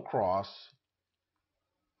 So Double Cross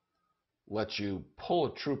lets you pull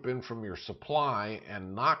a troop in from your supply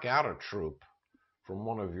and knock out a troop from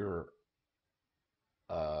one of your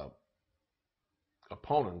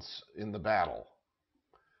opponents in the battle.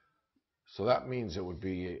 So that means it would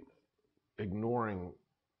be ignoring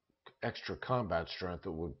extra combat strength.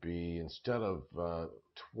 It would be, instead of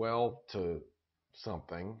 12 to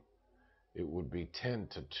something, it would be 10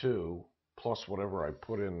 to 2 plus whatever I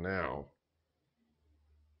put in now.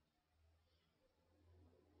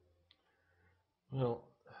 Well,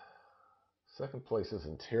 second place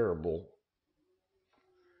isn't terrible.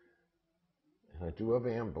 And I do have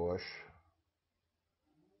ambush.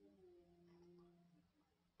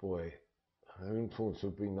 Boy, influence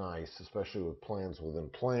would be nice, especially with plans within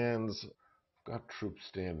plans. I've got troops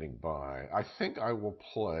standing by. I think I will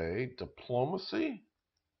play diplomacy.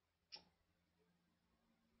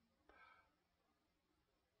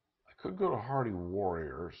 I could go to hardy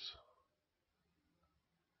warriors,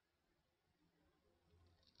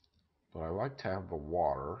 but I like to have the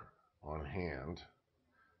water on hand.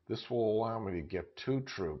 This will allow me to get 2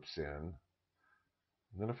 troops in. And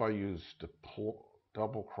then if I use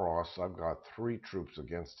double cross, I've got 3 troops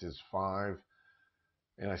against his 5,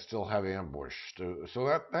 and I still have ambush.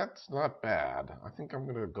 So that's not bad. I think I'm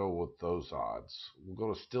going to go with those odds. We'll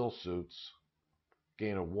go to still suits,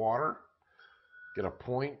 gain a water, get a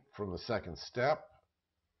point from the second step,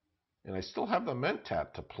 and I still have the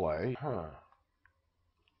Mentat to play.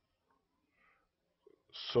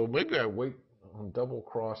 So maybe I wait on double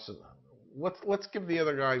cross. Let's give the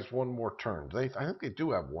other guys one more turn. I think they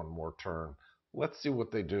do have one more turn. Let's see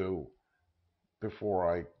what they do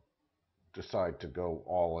before I decide to go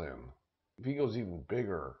all in. If he goes even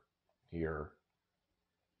bigger here,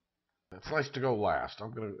 it's nice to go last.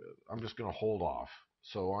 I'm just gonna hold off.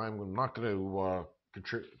 So I'm not gonna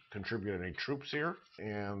contribute any troops here,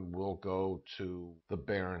 and we'll go to the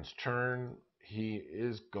Baron's turn. He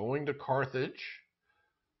is going to Carthage,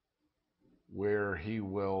 where he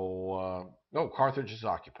will, no, Carthage is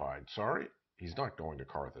occupied. Sorry, he's not going to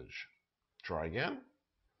Carthage. Try again.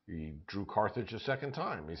 He drew Carthage a second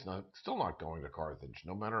time. He's still not going to Carthage,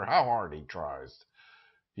 no matter how hard he tries.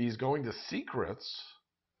 He's going to Secrets.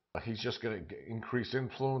 He's just going to increase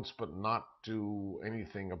influence, but not do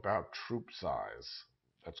anything about troop size.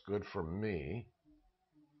 That's good for me.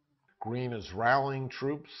 Green is rallying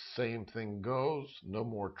troops. Same thing goes. No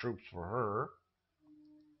more troops for her.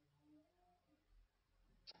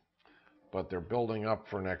 But they're building up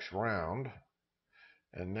for next round.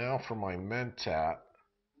 And now for my Mentat.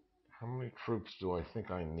 How many troops do I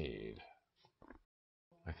think I need?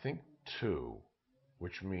 I think 2,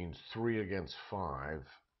 which means 3 against 5.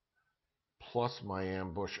 Plus my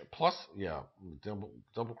ambush,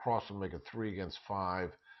 double cross will make it 3 against 5,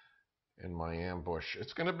 and my ambush.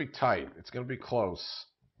 It's going to be tight. It's going to be close.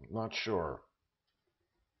 Not sure.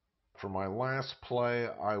 For my last play,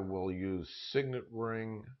 I will use Signet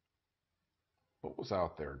Ring. What was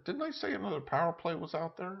out there? Didn't I say another power play was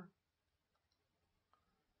out there?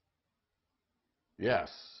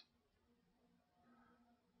 Yes.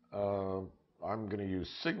 I'm going to use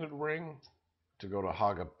Signet Ring to go to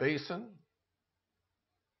Haga Basin.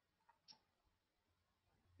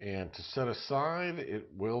 And to set aside, it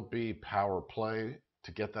will be power play.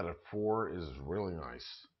 To get that at 4 is really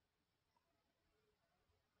nice.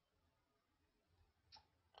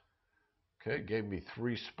 Okay, gave me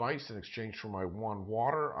 3 spice in exchange for my 1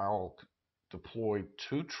 water. I'll deploy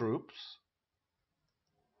 2 troops.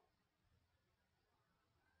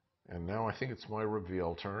 And now I think it's my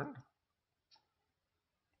reveal turn.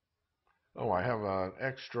 Oh, I have an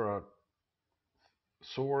extra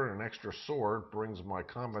sword, an extra sword, brings my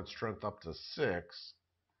combat strength up to 6.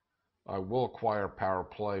 I will acquire power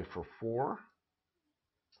play for 4.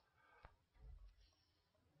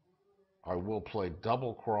 I will play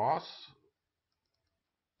double cross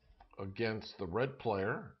against the red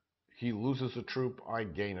player. He loses a troop, I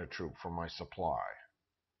gain a troop from my supply.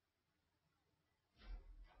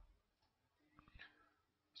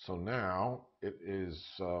 So now it is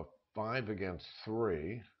 5 against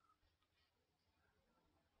 3.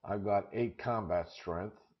 I've got 8 combat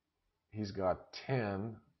strength. He's got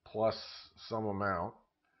 10 plus some amount.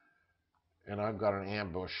 And I've got an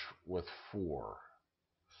ambush with 4.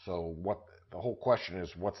 So what the whole question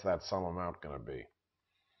is, what's that some amount going to be?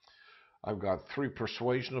 I've got 3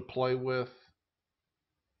 persuasion to play with.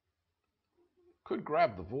 Could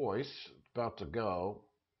grab the voice. It's about to go.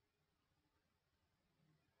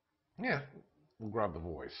 Yeah, we'll grab the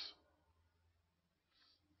voice.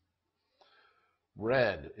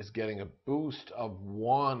 Red is getting a boost of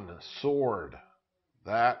 1 sword.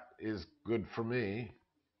 That is good for me.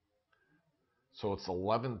 So it's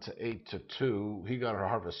 11 to 8 to 2. He got a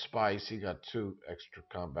Harvest Spice. He got 2 extra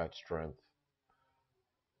combat strength.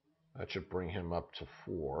 That should bring him up to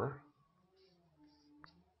 4.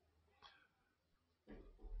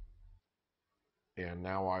 And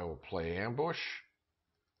now I will play Ambush.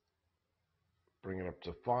 Bring it up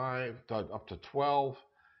to 5, up to 12.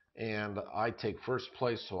 And I take first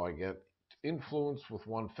place, so I get influence with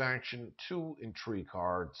 1 faction, 2 intrigue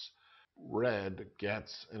cards. Red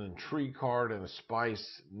gets an intrigue card and a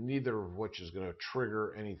spice, neither of which is going to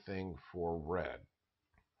trigger anything for red.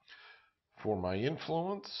 For my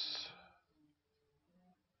influence,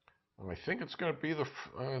 and I think it's going to be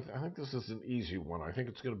I think this is an easy one. I think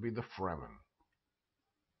it's going to be the Fremen.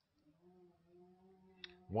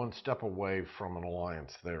 1 step away from an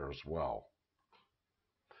alliance there as well.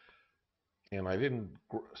 And I didn't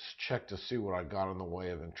check to see what I got in the way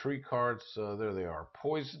of intrigue cards. There they are.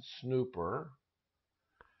 Poison Snooper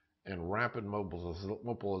and Rapid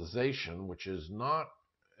Mobilization, which is not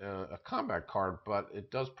a combat card, but it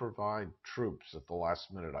does provide troops at the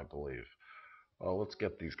last minute, I believe. Let's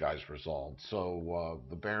get these guys resolved. So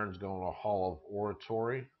the Baron's going to Hall of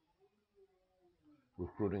Oratory,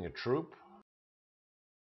 recruiting a troop.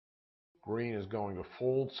 Green is going to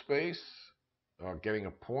Fold Space, getting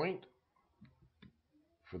a point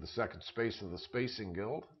for the 2nd space of the Spacing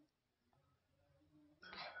Guild.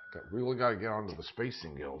 Really got to get onto the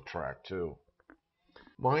Spacing Guild track, too.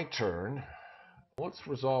 My turn. Let's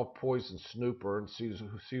resolve Poison Snooper and see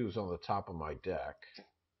who's on the top of my deck.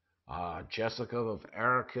 Jessica of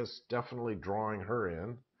Arrakis, definitely drawing her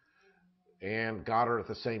in. And got her at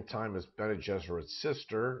the same time as Bene Gesserit's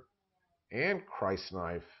sister. And Christ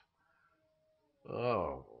Knife.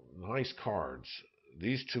 Oh, nice cards.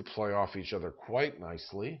 These 2 play off each other quite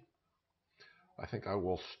nicely. I think I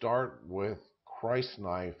will start with Christ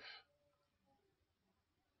Knife.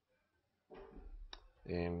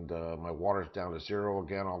 And my water's down to 0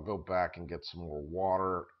 again. I'll go back and get some more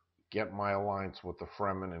water, get my alliance with the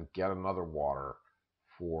Fremen, and get another water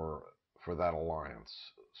for that alliance.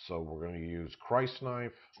 So we're going to use Christ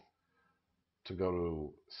Knife to go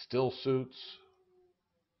to Still Suits,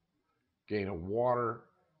 gain a water,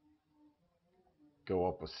 go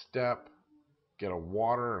up a step, get a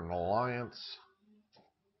water and an alliance.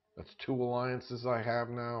 That's 2 alliances I have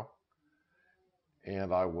now.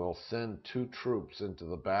 And I will send 2 troops into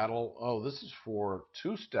the battle. Oh, this is for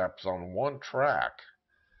 2 steps on 1 track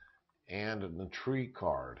and an intrigue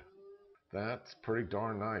card. That's pretty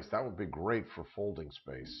darn nice. That would be great for folding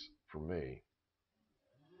space for me.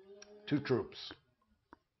 2 troops.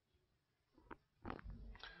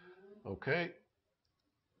 Okay.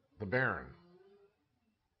 The Baron.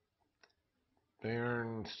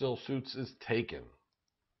 Baron Still Suits is taken.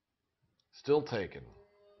 Still taken.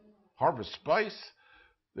 Harvest Spice.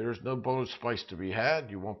 There's no bonus spice to be had.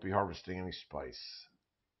 You won't be harvesting any spice.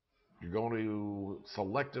 You're going to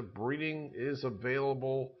selective breeding is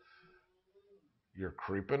available. You're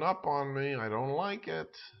creeping up on me. I don't like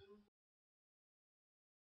it.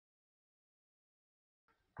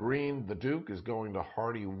 Green, the Duke, is going to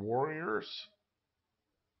Hardy Warriors.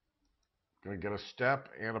 Going to get a step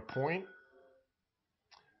and a point.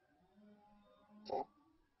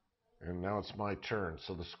 And now it's my turn.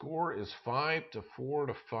 So the score is 5 to 4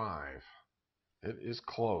 to 5. It is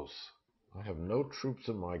close. I have no troops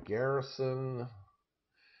in my garrison.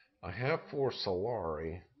 I have 4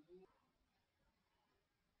 Solari.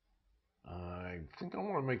 I think I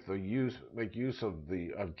want to make use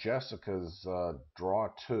of Jessica's draw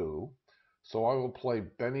 2. So I will play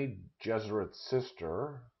Bene Gesserit's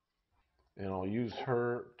sister, and I'll use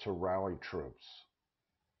her to rally troops.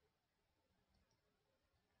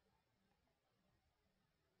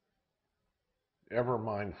 ever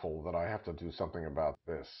mindful that I have to do something about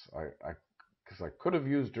this. Because I could have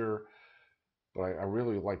used her, but I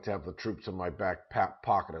really like to have the troops in my back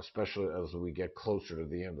pocket, especially as we get closer to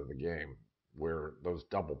the end of the game, where those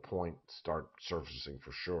double points start surfacing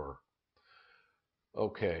for sure.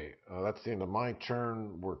 Okay, that's the end of my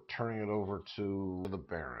turn. We're turning it over to the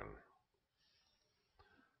Baron.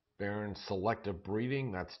 Baron selective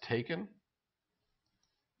breeding, that's taken.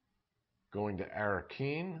 Going to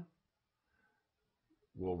Arakeen.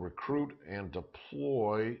 We'll recruit and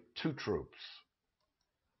deploy 2 troops.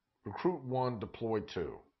 Recruit 1, deploy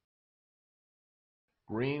 2.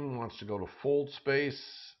 Green wants to go to fold space,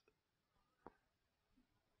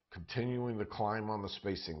 continuing the climb on the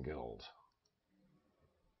Spacing Guild.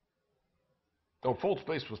 Oh, fold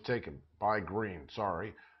space was taken by green,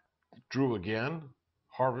 sorry. Drew again.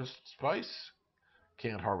 Harvest spice.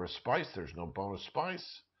 Can't harvest spice, there's no bonus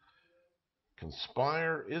spice.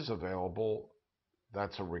 Conspire is available.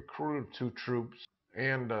 That's a recruit of 2 troops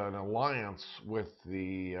and an alliance with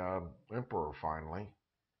the Emperor finally.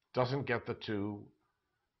 Doesn't get the 2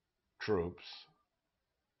 troops.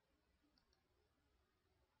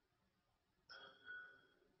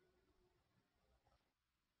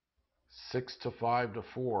 Six to 5 to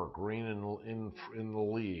 4. Green in the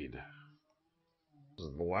lead. This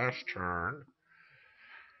is the last turn.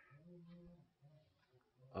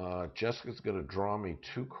 Jessica's going to draw me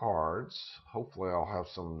 2 cards. Hopefully I'll have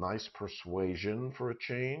some nice persuasion for a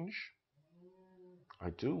change.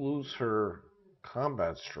 I do lose her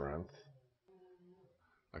combat strength.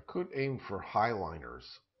 I could aim for highliners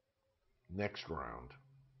next round.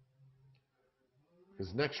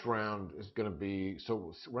 Because next round is going to be,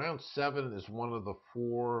 so round 7 is one of the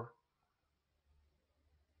 4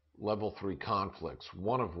 level 3 conflicts,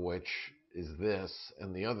 one of which is this,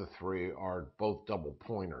 and the other 3 are both double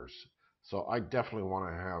pointers. So I definitely want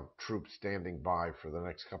to have troops standing by for the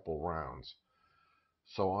next couple rounds.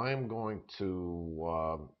 So I'm going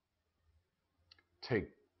to take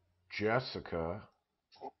Jessica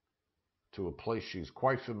to a place she's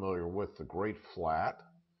quite familiar with, the Great Flat.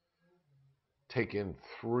 Take in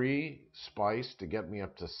 3 spice to get me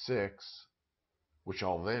up to 6, which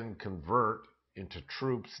I'll then convert into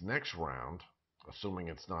troops next round, assuming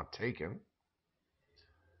it's not taken.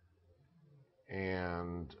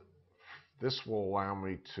 And this will allow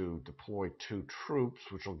me to deploy 2 troops,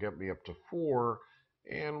 which will get me up to 4,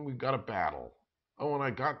 and we've got a battle. Oh, and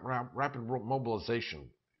I got rapid mobilization,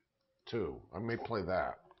 too. I may play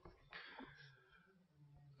that.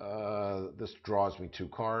 This draws me 2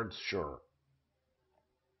 cards, sure.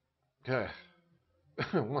 Okay.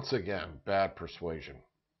 Once again, bad persuasion.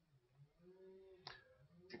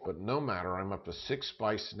 But no matter, I'm up to 6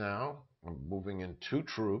 spice now. I'm moving in 2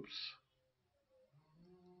 troops.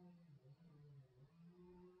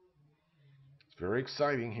 It's very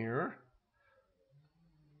exciting here.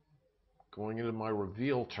 Going into my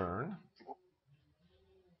reveal turn.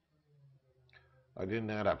 I didn't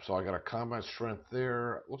add up, so I got a combat strength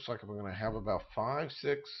there. Looks like I'm going to have about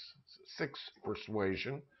 6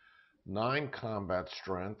 persuasion, 9 combat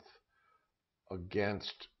strength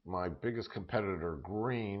against my biggest competitor,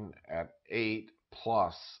 green, at 8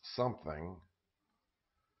 plus something.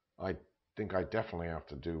 I think I definitely have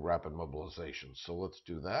to do rapid mobilization, so let's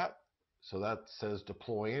do that. So that says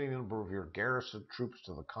deploy any number of your garrison troops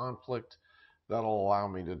to the conflict. That'll allow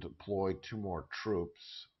me to deploy 2 more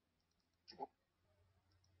troops.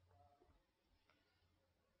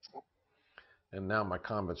 And now my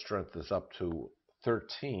combat strength is up to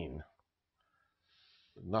 13.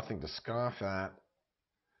 Nothing to scoff at.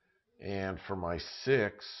 And for my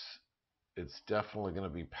 6, it's definitely going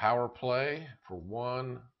to be power play for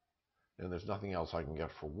 1. And there's nothing else I can get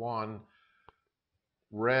for 1.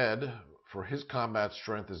 Red, for his combat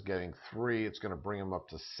strength, is getting 3. It's going to bring him up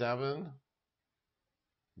to 7.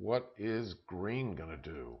 What is green going to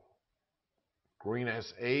do? Green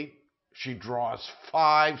has 8. She draws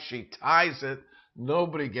 5. She ties it.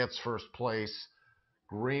 Nobody gets first place.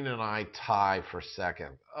 Green and I tie for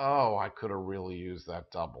second. Oh, I could have really used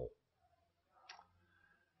that double.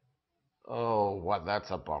 Oh, what?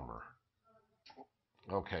 That's a bummer.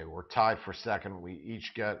 Okay, we're tied for second. We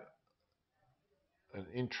each get an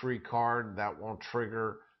intrigue card. That won't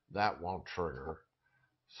trigger. That won't trigger.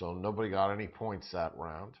 So nobody got any points that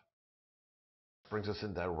round. Brings us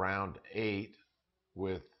into round 8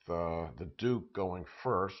 with the Duke going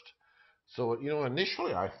first. So,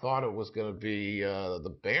 initially I thought it was going to be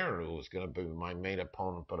the Baron who was going to be my main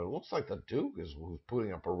opponent, but it looks like the Duke is who's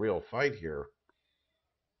putting up a real fight here.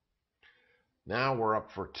 Now we're up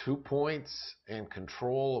for 2 points and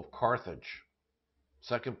control of Carthage.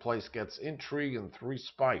 Second place gets intrigue and 3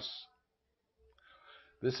 spice.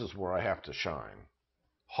 This is where I have to shine.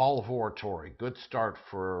 Hall of Oratory, good start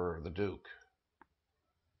for the Duke.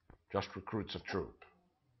 Just recruits a troop.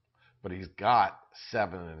 But he's got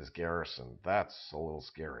 7 in his garrison. That's a little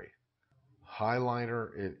scary. Highliner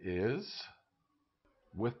it is,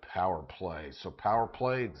 with power play. So power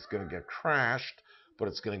play is going to get crashed, but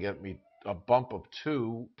it's going to get me a bump of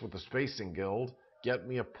 2 with the Spacing Guild, get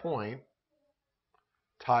me a point,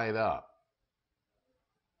 tie it up.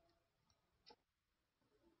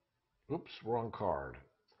 Oops, wrong card.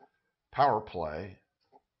 Power play,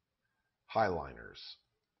 Highliners.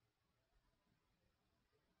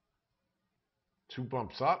 2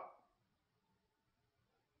 bumps up,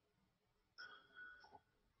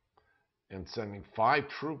 and sending 5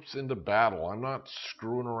 troops into battle. I'm not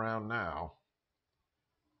screwing around now.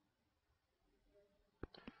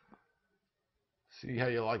 See how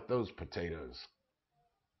you like those potatoes.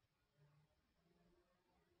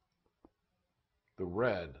 The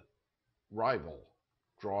red rival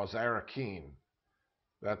draws Arakeen.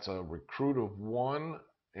 That's a recruit of 1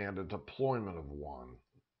 and a deployment of 1.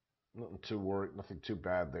 Nothing too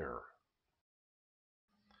bad there.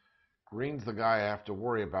 Green's the guy I have to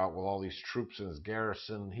worry about with all these troops in his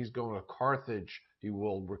garrison. He's going to Carthage. He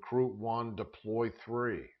will recruit 1, deploy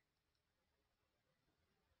 3.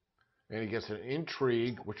 And he gets an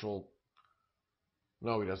intrigue, which will...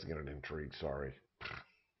 No, he doesn't get an intrigue, sorry.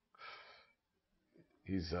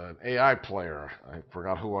 He's an AI player. I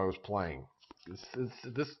forgot who I was playing.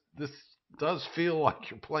 This does feel like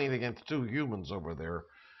you're playing against 2 humans over there,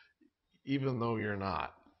 even though you're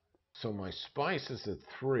not. So my spice is at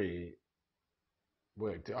 3.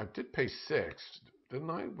 Wait, I did pay 6, didn't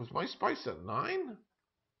I? Was my spice at 9?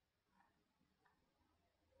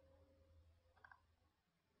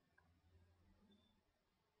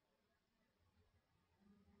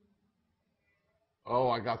 Oh,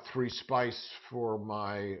 I got 3 spice for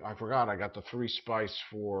my... I forgot I got the 3 spice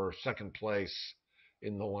for 2nd place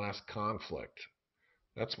in the last conflict.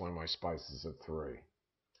 That's why my spice is at 3.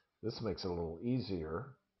 This makes it a little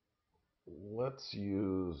easier. Let's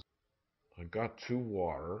use... I got 2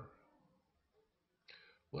 water.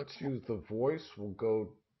 Let's use the voice. We'll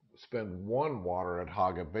go spend 1 water at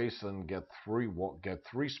Haga Basin, get 3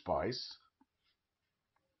 spice.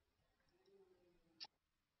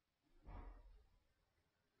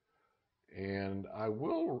 And I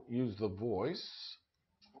will use the voice,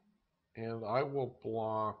 and I will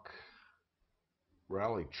block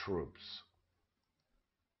rally troops.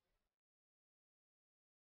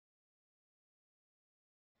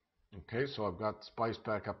 Okay, so I've got spice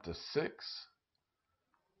back up to 6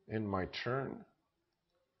 in my turn.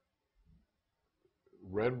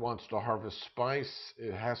 Red wants to harvest spice.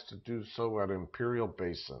 It has to do so at Imperial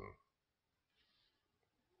Basin.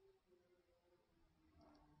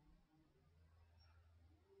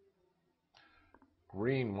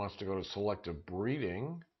 Green wants to go to selective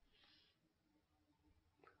breeding,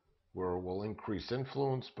 where we'll increase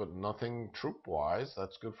influence, but nothing troop-wise.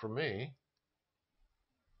 That's good for me.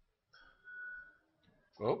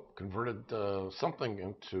 Oh, converted something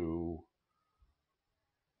into...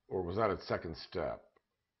 Or was that its 2nd step?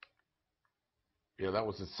 Yeah, that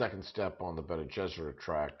was its 2nd step on the Bene Gesserit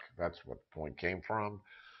track. That's what the point came from.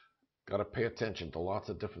 Got to pay attention to lots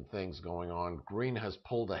of different things going on. Green has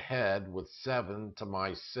pulled ahead with 7 to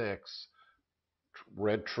my 6.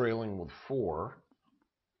 Red trailing with 4.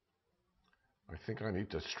 I think I need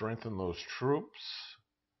to strengthen those troops.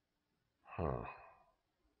 Huh.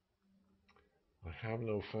 I have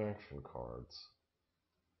no faction cards.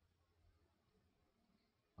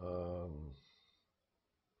 And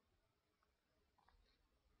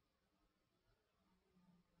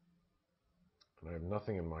I have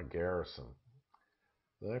nothing in my garrison.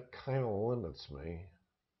 That kind of limits me.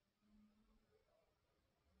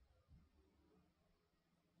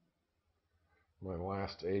 My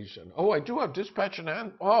last agent. Oh, I do have dispatch and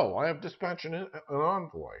I have dispatch and an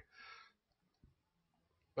envoy.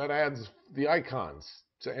 That adds the icons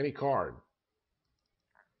to any card.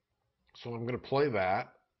 So I'm going to play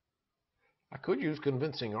that. I could use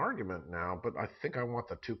convincing argument now, but I think I want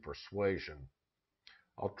the 2 persuasion.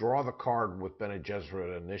 I'll draw the card with Bene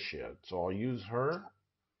Gesserit Initiate. So I'll use her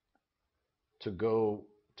to go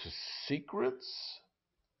to secrets.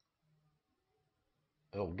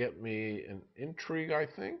 It'll get me an intrigue, I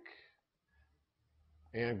think,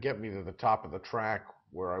 and get me to the top of the track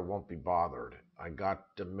where I won't be bothered. I got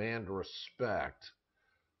demand respect.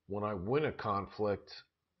 When I win a conflict,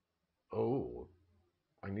 oh,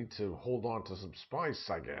 I need to hold on to some spice,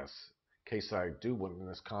 I guess, in case I do win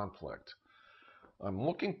this conflict. I'm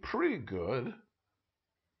looking pretty good,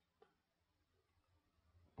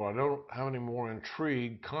 But I don't have any more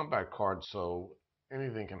intrigue combat cards, so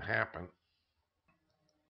anything can happen.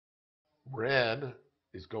 Red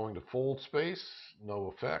is going to fold space,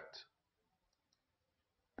 no effect.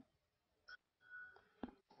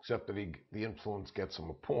 Except that the influence gets him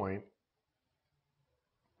a point.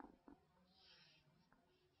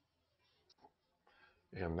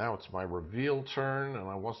 And now it's my reveal turn, and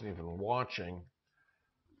I wasn't even watching.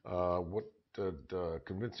 What the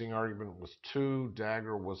convincing argument was 2.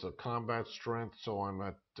 Dagger was a combat strength, so I'm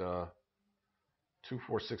at 2,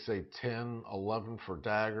 4, 6, 8, 10, 11 for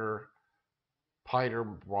dagger. Piter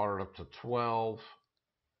brought it up to 12,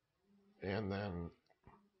 and then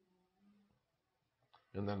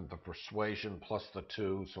the persuasion plus the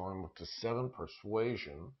 2, so I'm up to 7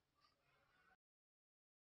 persuasion.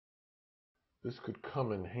 This could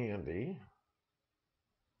come in handy.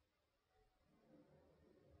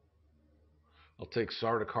 I'll take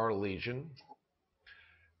Sardaukar Legion.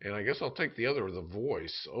 And I guess I'll take the other, the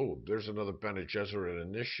voice. Oh, there's another Bene Gesserit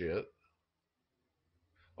initiate.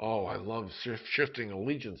 Oh, I love shifting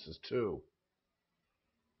allegiances too.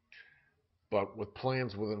 But with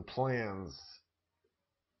plans within plans,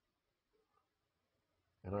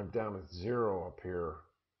 and I'm down at 0 up here.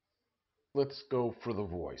 Let's go for the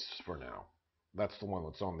voice for now. That's the one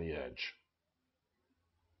that's on the edge.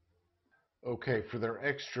 Okay, for their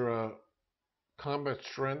extra combat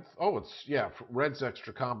strength. Oh, for red's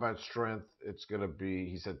extra combat strength. It's going to be,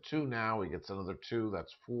 he's at 2 now. He gets another 2.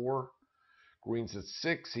 That's 4. Green's at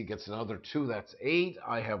 6. He gets another 2. That's 8.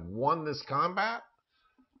 I have won this combat.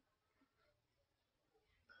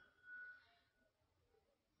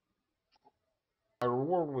 My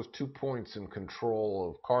reward was 2 points in control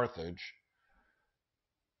of Carthage.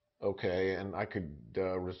 Okay, and I could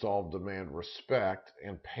resolve demand respect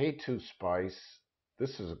and pay 2 spice.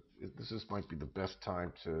 This might be the best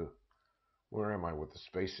time to. Where am I with the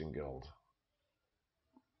Spacing Guild?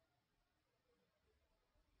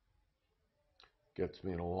 Gets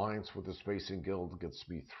me an alliance with the Spacing Guild. Gets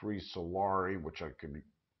me 3 Solari, which could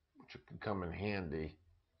come in handy.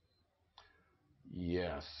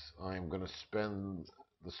 Yes, I'm going to spend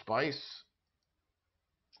the spice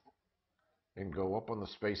and go up on the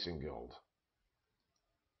Spacing Guild.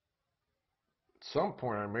 At some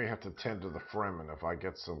point, I may have to tend to the Fremen if I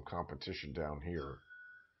get some competition down here.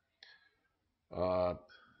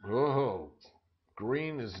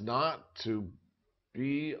 Green is not to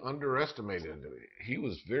be underestimated. He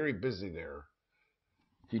was very busy there.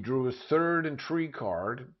 He drew his 3rd intrigue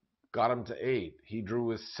card, got him to 8. He drew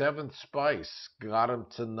his 7th spice, got him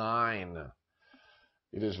to 9.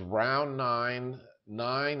 It is round 9,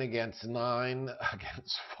 9 against 9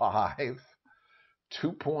 against 5.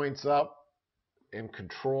 2 points up in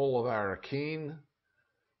control of Arakeen.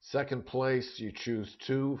 Second place, you choose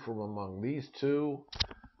 2 from among these 2.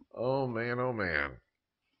 Oh man, oh man.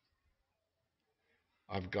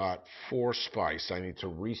 I've got 4 spice. I need to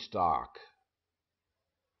restock.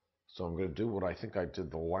 So I'm going to do what I think I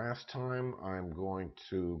did the last time. I'm going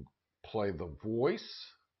to play the voice.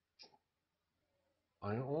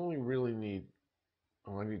 I only really need,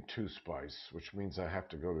 I need 2 spice, which means I have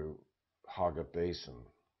to go to Haga Basin.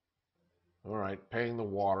 All right, paying the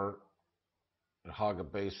water at Haga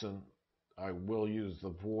Basin. I will use the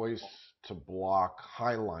voice to block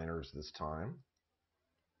highliners this time.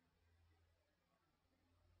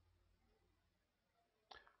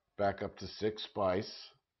 Back up to 6 spice.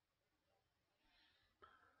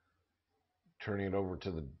 Turning it over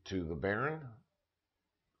to the Baron.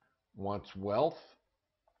 Wants wealth.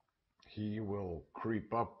 He will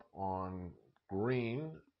creep up on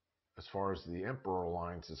green as far as the Emperor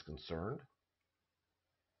Alliance is concerned.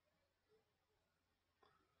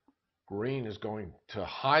 Green is going to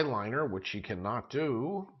highliner, which he cannot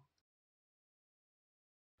do.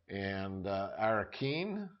 And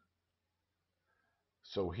Arakeen.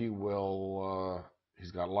 So he will,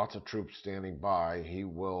 he's got lots of troops standing by. He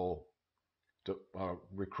will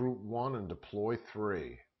recruit 1 and deploy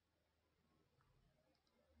 3.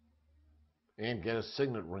 And get a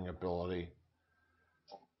signet ring ability.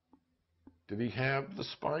 Did he have the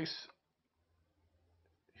spice?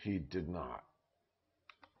 He did not.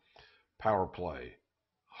 Power play,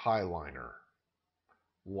 highliner,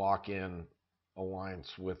 lock in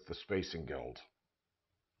alliance with the Spacing Guild.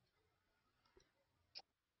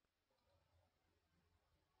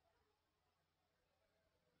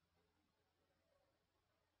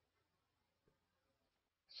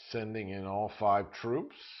 Sending in all 5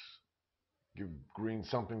 troops. Give green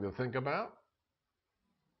something to think about.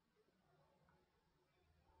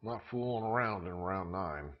 Not fooling around in round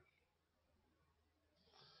 9.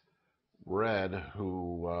 Red,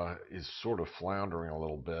 who is sort of floundering a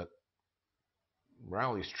little bit,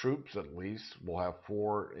 rallies troops at least, will have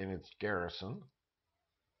 4 in its garrison.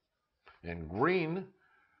 And green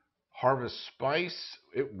harvest spice,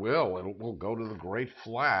 it will go to the Great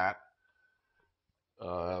Flat,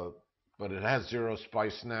 but it has 0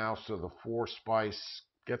 spice now, so the 4 spice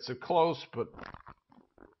gets it close, but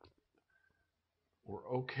we're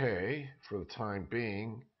okay for the time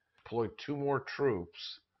being. Deploy 2 more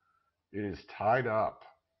troops. It is tied up.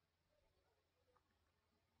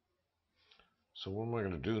 So what am I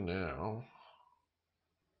going to do now?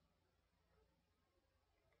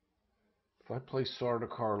 If I play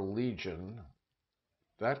Sardaukar Legion,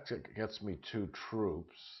 that gets me 2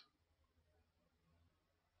 troops.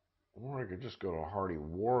 Or I could just go to Hardy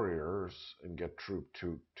Warriors and get two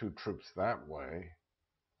troops that way.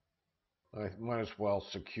 I might as well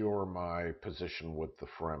secure my position with the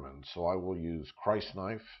Fremen. So I will use Christ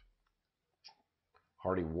Knife,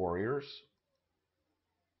 Hardy Warriors,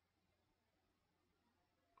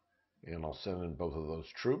 and I'll send in both of those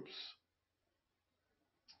troops.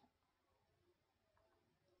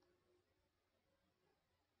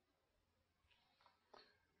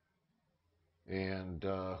 And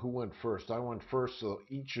who went first? I went first, so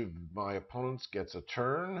each of my opponents gets a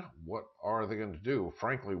turn. What are they going to do?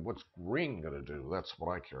 Frankly, what's green going to do? That's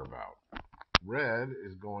what I care about. Red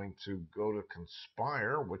is going to go to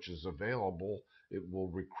Conspire, which is available. It will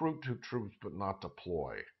recruit 2 troops but not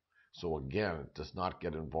deploy. So again, it does not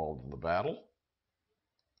get involved in the battle.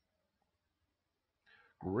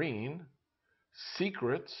 Green,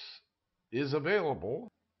 Secrets is available.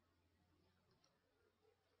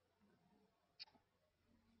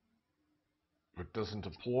 It doesn't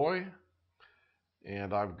deploy.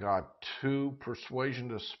 And I've got 2 Persuasion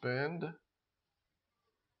to spend.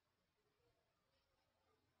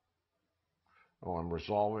 Oh, I'm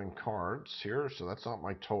resolving cards here, so that's not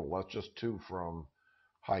my total. That's just 2 from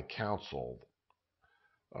High Council.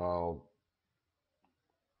 I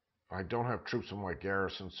don't have troops in my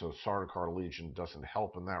garrison, so Sardaukar Legion doesn't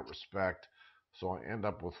help in that respect. So I end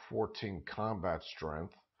up with 14 combat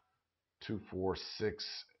strength. 2, 4,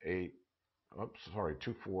 6, 8. Oops, sorry,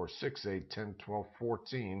 2, 4, 6, 8, 10, 12,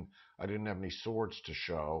 14. I didn't have any swords to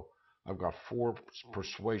show. I've got 4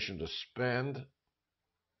 persuasion to spend.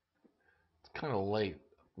 It's kind of late.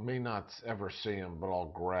 May not ever see him, but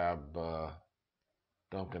I'll grab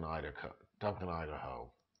Duncan,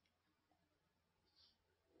 Idaho.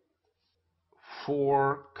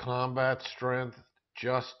 4 combat strength,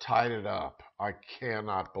 just tied it up. I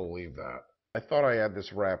cannot believe that. I thought I had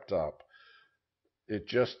this wrapped up. It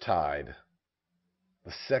just tied.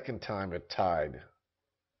 The second time it tied.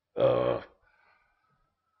 Ugh.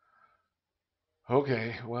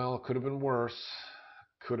 Okay, well, it could have been worse.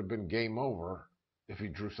 Could have been game over if he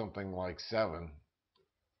drew something like 7.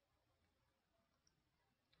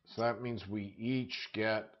 So that means we each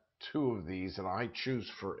get 2 of these, and I choose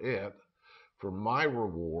for it. For my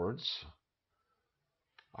rewards,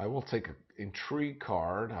 I will take an intrigue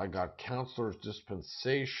card. I got Counselor's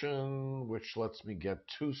Dispensation, which lets me get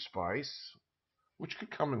 2 spice, which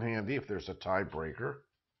could come in handy if there's a tiebreaker.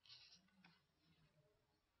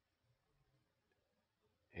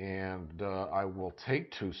 And I will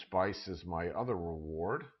take 2 spice as my other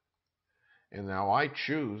reward. And now I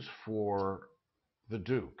choose for the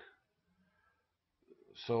Duke.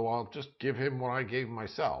 So I'll just give him what I gave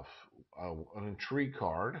myself, an intrigue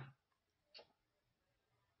card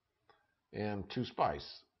and 2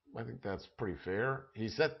 spice. I think that's pretty fair.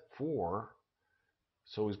 He's at 4,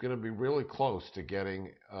 so he's going to be really close to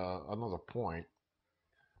getting another point.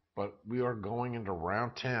 But we are going into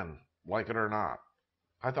round 10, like it or not.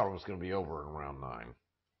 I thought it was going to be over in round 9.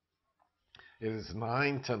 It is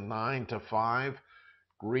 9 to 5.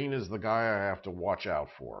 Green is the guy I have to watch out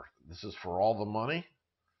for. This is for all the money.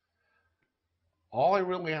 All I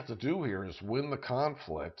really have to do here is win the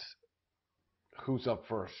conflict. Who's up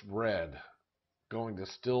first? Red, going to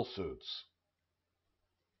still suits.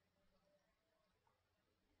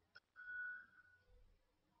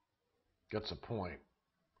 Gets a point.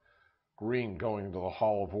 Green going to the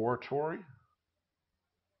Hall of Oratory.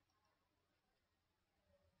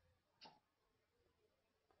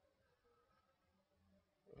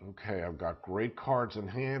 Okay, I've got great cards in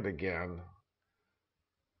hand again.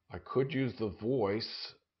 I could use the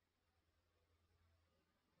voice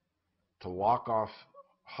to lock off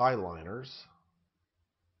highliners.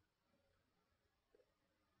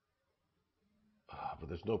 But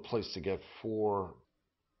there's no place to get 4.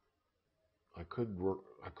 I could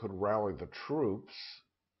rally the troops,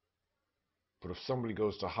 but if somebody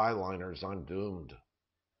goes to highliners, I'm doomed.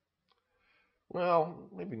 Well,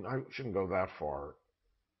 maybe I shouldn't go that far.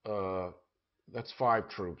 Uh, that's 5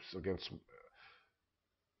 troops against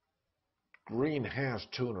Green has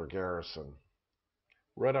 2 in her garrison.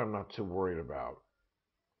 Red, I'm not too worried about.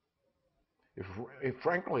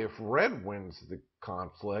 Frankly, if Red wins the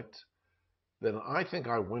conflict, then I think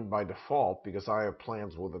I win by default because I have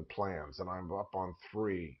plans within plans, and I'm up on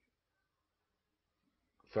 3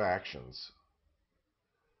 factions.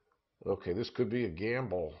 Okay, this could be a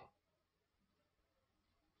gamble.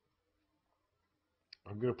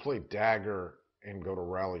 I'm going to play Dagger and go to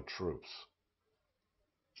rally troops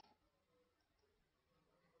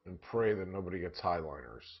and pray that nobody gets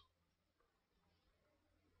highliners.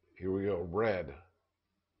 Here we go. Red.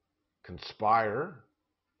 Conspire.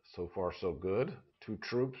 So far, so good. 2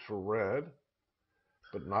 troops for red,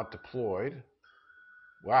 but not deployed.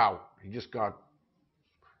 Wow, he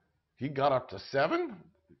got up to 7?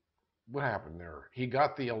 What happened there? He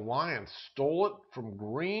got the alliance, stole it from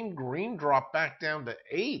green. Green dropped back down to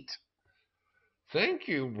 8. Thank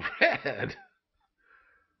you, red.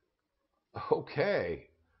 Okay.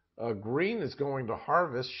 Green is going to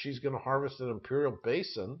harvest. She's going to harvest an Imperial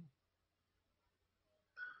Basin.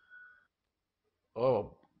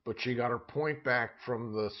 Oh, but she got her point back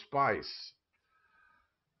from the spice,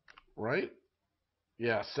 right?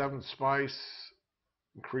 Yeah, 7 spice,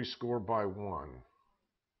 increase score by 1.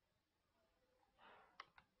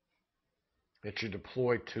 And she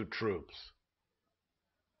deployed 2 troops.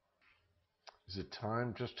 Is it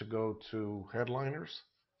time just to go to headliners?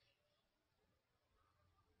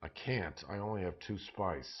 I can't. I only have 2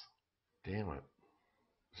 spice. Damn it.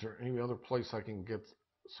 Is there any other place I can get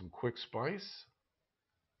some quick spice?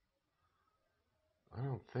 I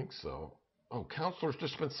don't think so. Oh, Counselor's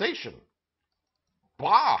Dispensation.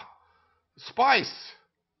 Bah! Spice!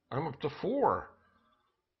 I'm up to 4.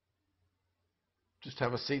 Just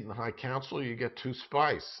have a seat in the High Council, you get 2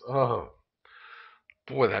 spice. Oh,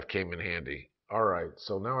 boy, that came in handy. All right,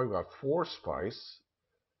 so now I've got 4 spice.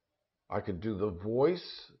 I could do the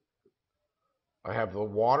voice. I have the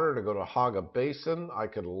water to go to Haga Basin. I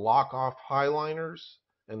could lock off highliners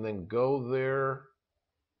and then go there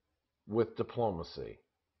with diplomacy.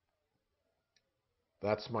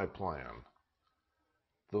 That's my plan.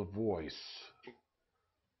 The voice.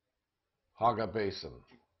 Haga Basin.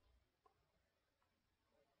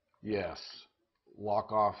 Yes.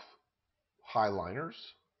 Lock off highliners.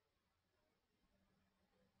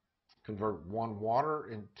 Convert 1 water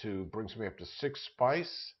into, brings me up to 6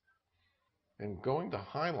 spice. And going to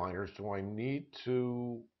highliners, do I need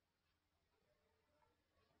to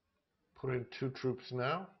put in 2 troops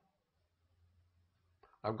now?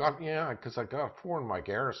 I've got, yeah, because I got 4 in my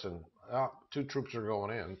garrison. 2 troops are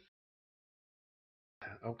going in.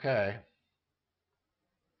 Okay.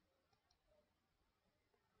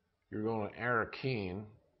 You're going to Arakeen.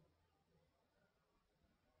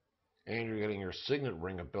 And you're getting your Signet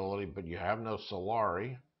Ring ability, but you have no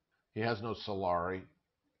Solari. He has no Solari.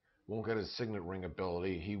 Won't get his Signet Ring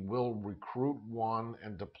ability. He will recruit 1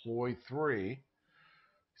 and deploy 3.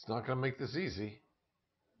 He's not going to make this easy.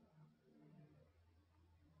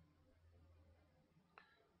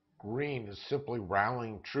 Green is simply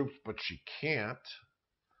rallying troops, but she can't.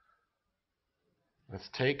 That's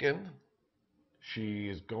taken. She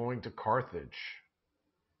is going to Carthage.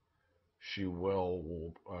 She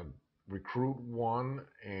will recruit 1,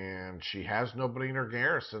 and she has nobody in her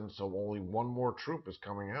garrison, so only 1 more troop is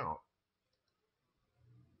coming out.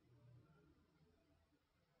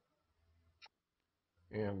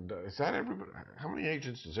 And is that everybody? How many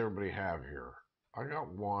agents does everybody have here? I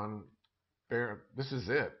got 1. This is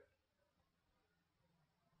it.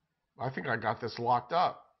 I think I got this locked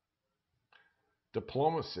up.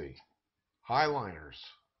 Diplomacy. Highliners.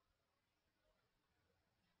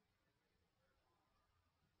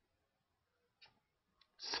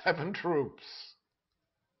 7 troops.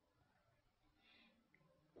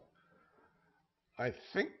 I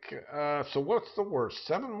think, so what's the worst?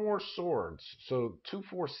 7 more swords. So 2,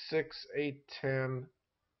 4, 6, 8, 10.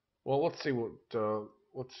 Well, let's see what,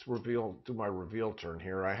 let's do my reveal turn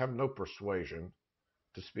here. I have no persuasion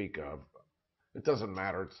to speak of. It doesn't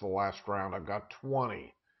matter. It's the last round. I've got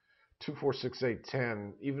 20. 2, 4, 6, 8,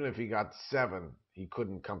 10. Even if he got 7, he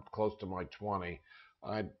couldn't come close to my 20.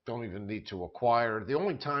 I don't even need to acquire. The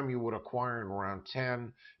only time you would acquire in round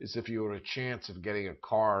 10 is if you had a chance of getting a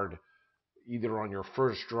card either on your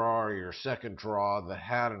first draw or your second draw that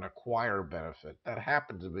had an acquire benefit. That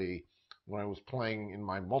happened to be when I was playing in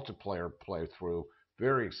my multiplayer playthrough.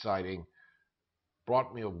 Very exciting.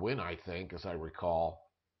 Brought me a win, I think, as I recall.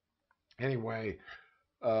 Anyway,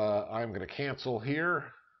 I'm going to cancel here.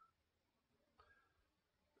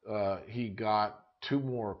 he got 2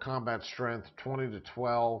 more combat strength, 20 to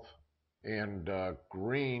 12, and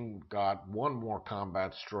green got 1 more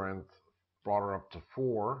combat strength, brought her up to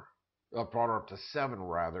 4, brought her up to 7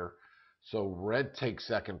 rather. So red takes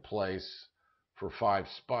second place for 5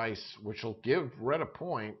 spice, which will give red a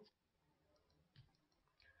point,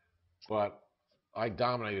 but I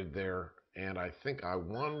dominated there, and I think I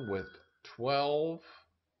won with 12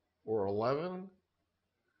 or 11.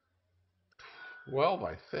 12,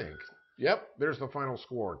 I think. Yep, there's the final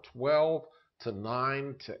score. 12 to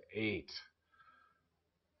 9 to 8.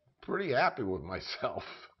 Pretty happy with myself.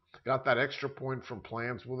 Got that extra point from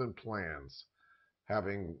plans within plans.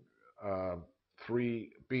 Having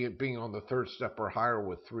being on the 3rd step or higher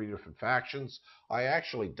with 3 different factions. I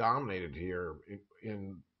actually dominated here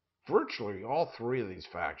in virtually all 3 of these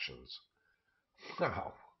factions.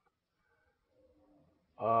 Wow.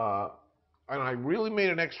 And I really made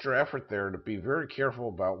an extra effort there to be very careful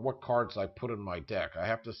about what cards I put in my deck. I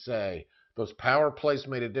have to say, those power plays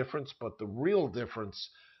made a difference, but the real difference,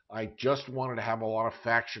 I just wanted to have a lot of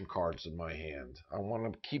faction cards in my hand. I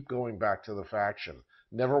wanted to keep going back to the faction.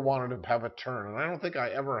 Never wanted to have a turn, and I don't think I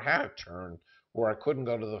ever had a turn where I couldn't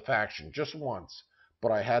go to the faction, just once.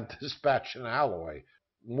 But I had Dispatch and Alloy.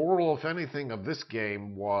 Moral, if anything, of this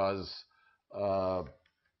game was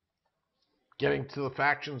getting to the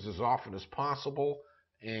factions as often as possible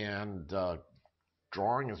and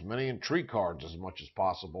drawing as many intrigue cards as much as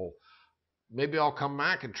possible. Maybe I'll come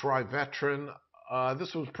back and try veteran.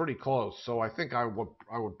 This was pretty close, so I think I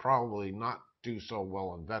would probably not do so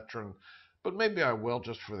well in veteran, but maybe I will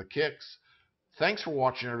just for the kicks. Thanks for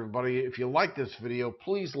watching, everybody. If you like this video,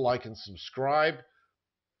 please like and subscribe.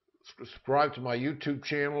 Subscribe to my YouTube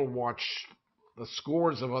channel. Watch the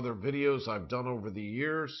scores of other videos I've done over the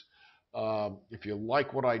years. If you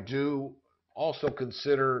like what I do, also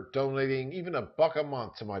consider donating even $1 a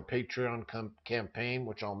month to my Patreon campaign,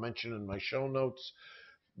 which I'll mention in my show notes.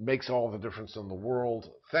 Makes all the difference in the world.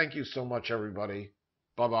 Thank you so much, everybody.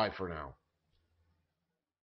 Bye-bye for now.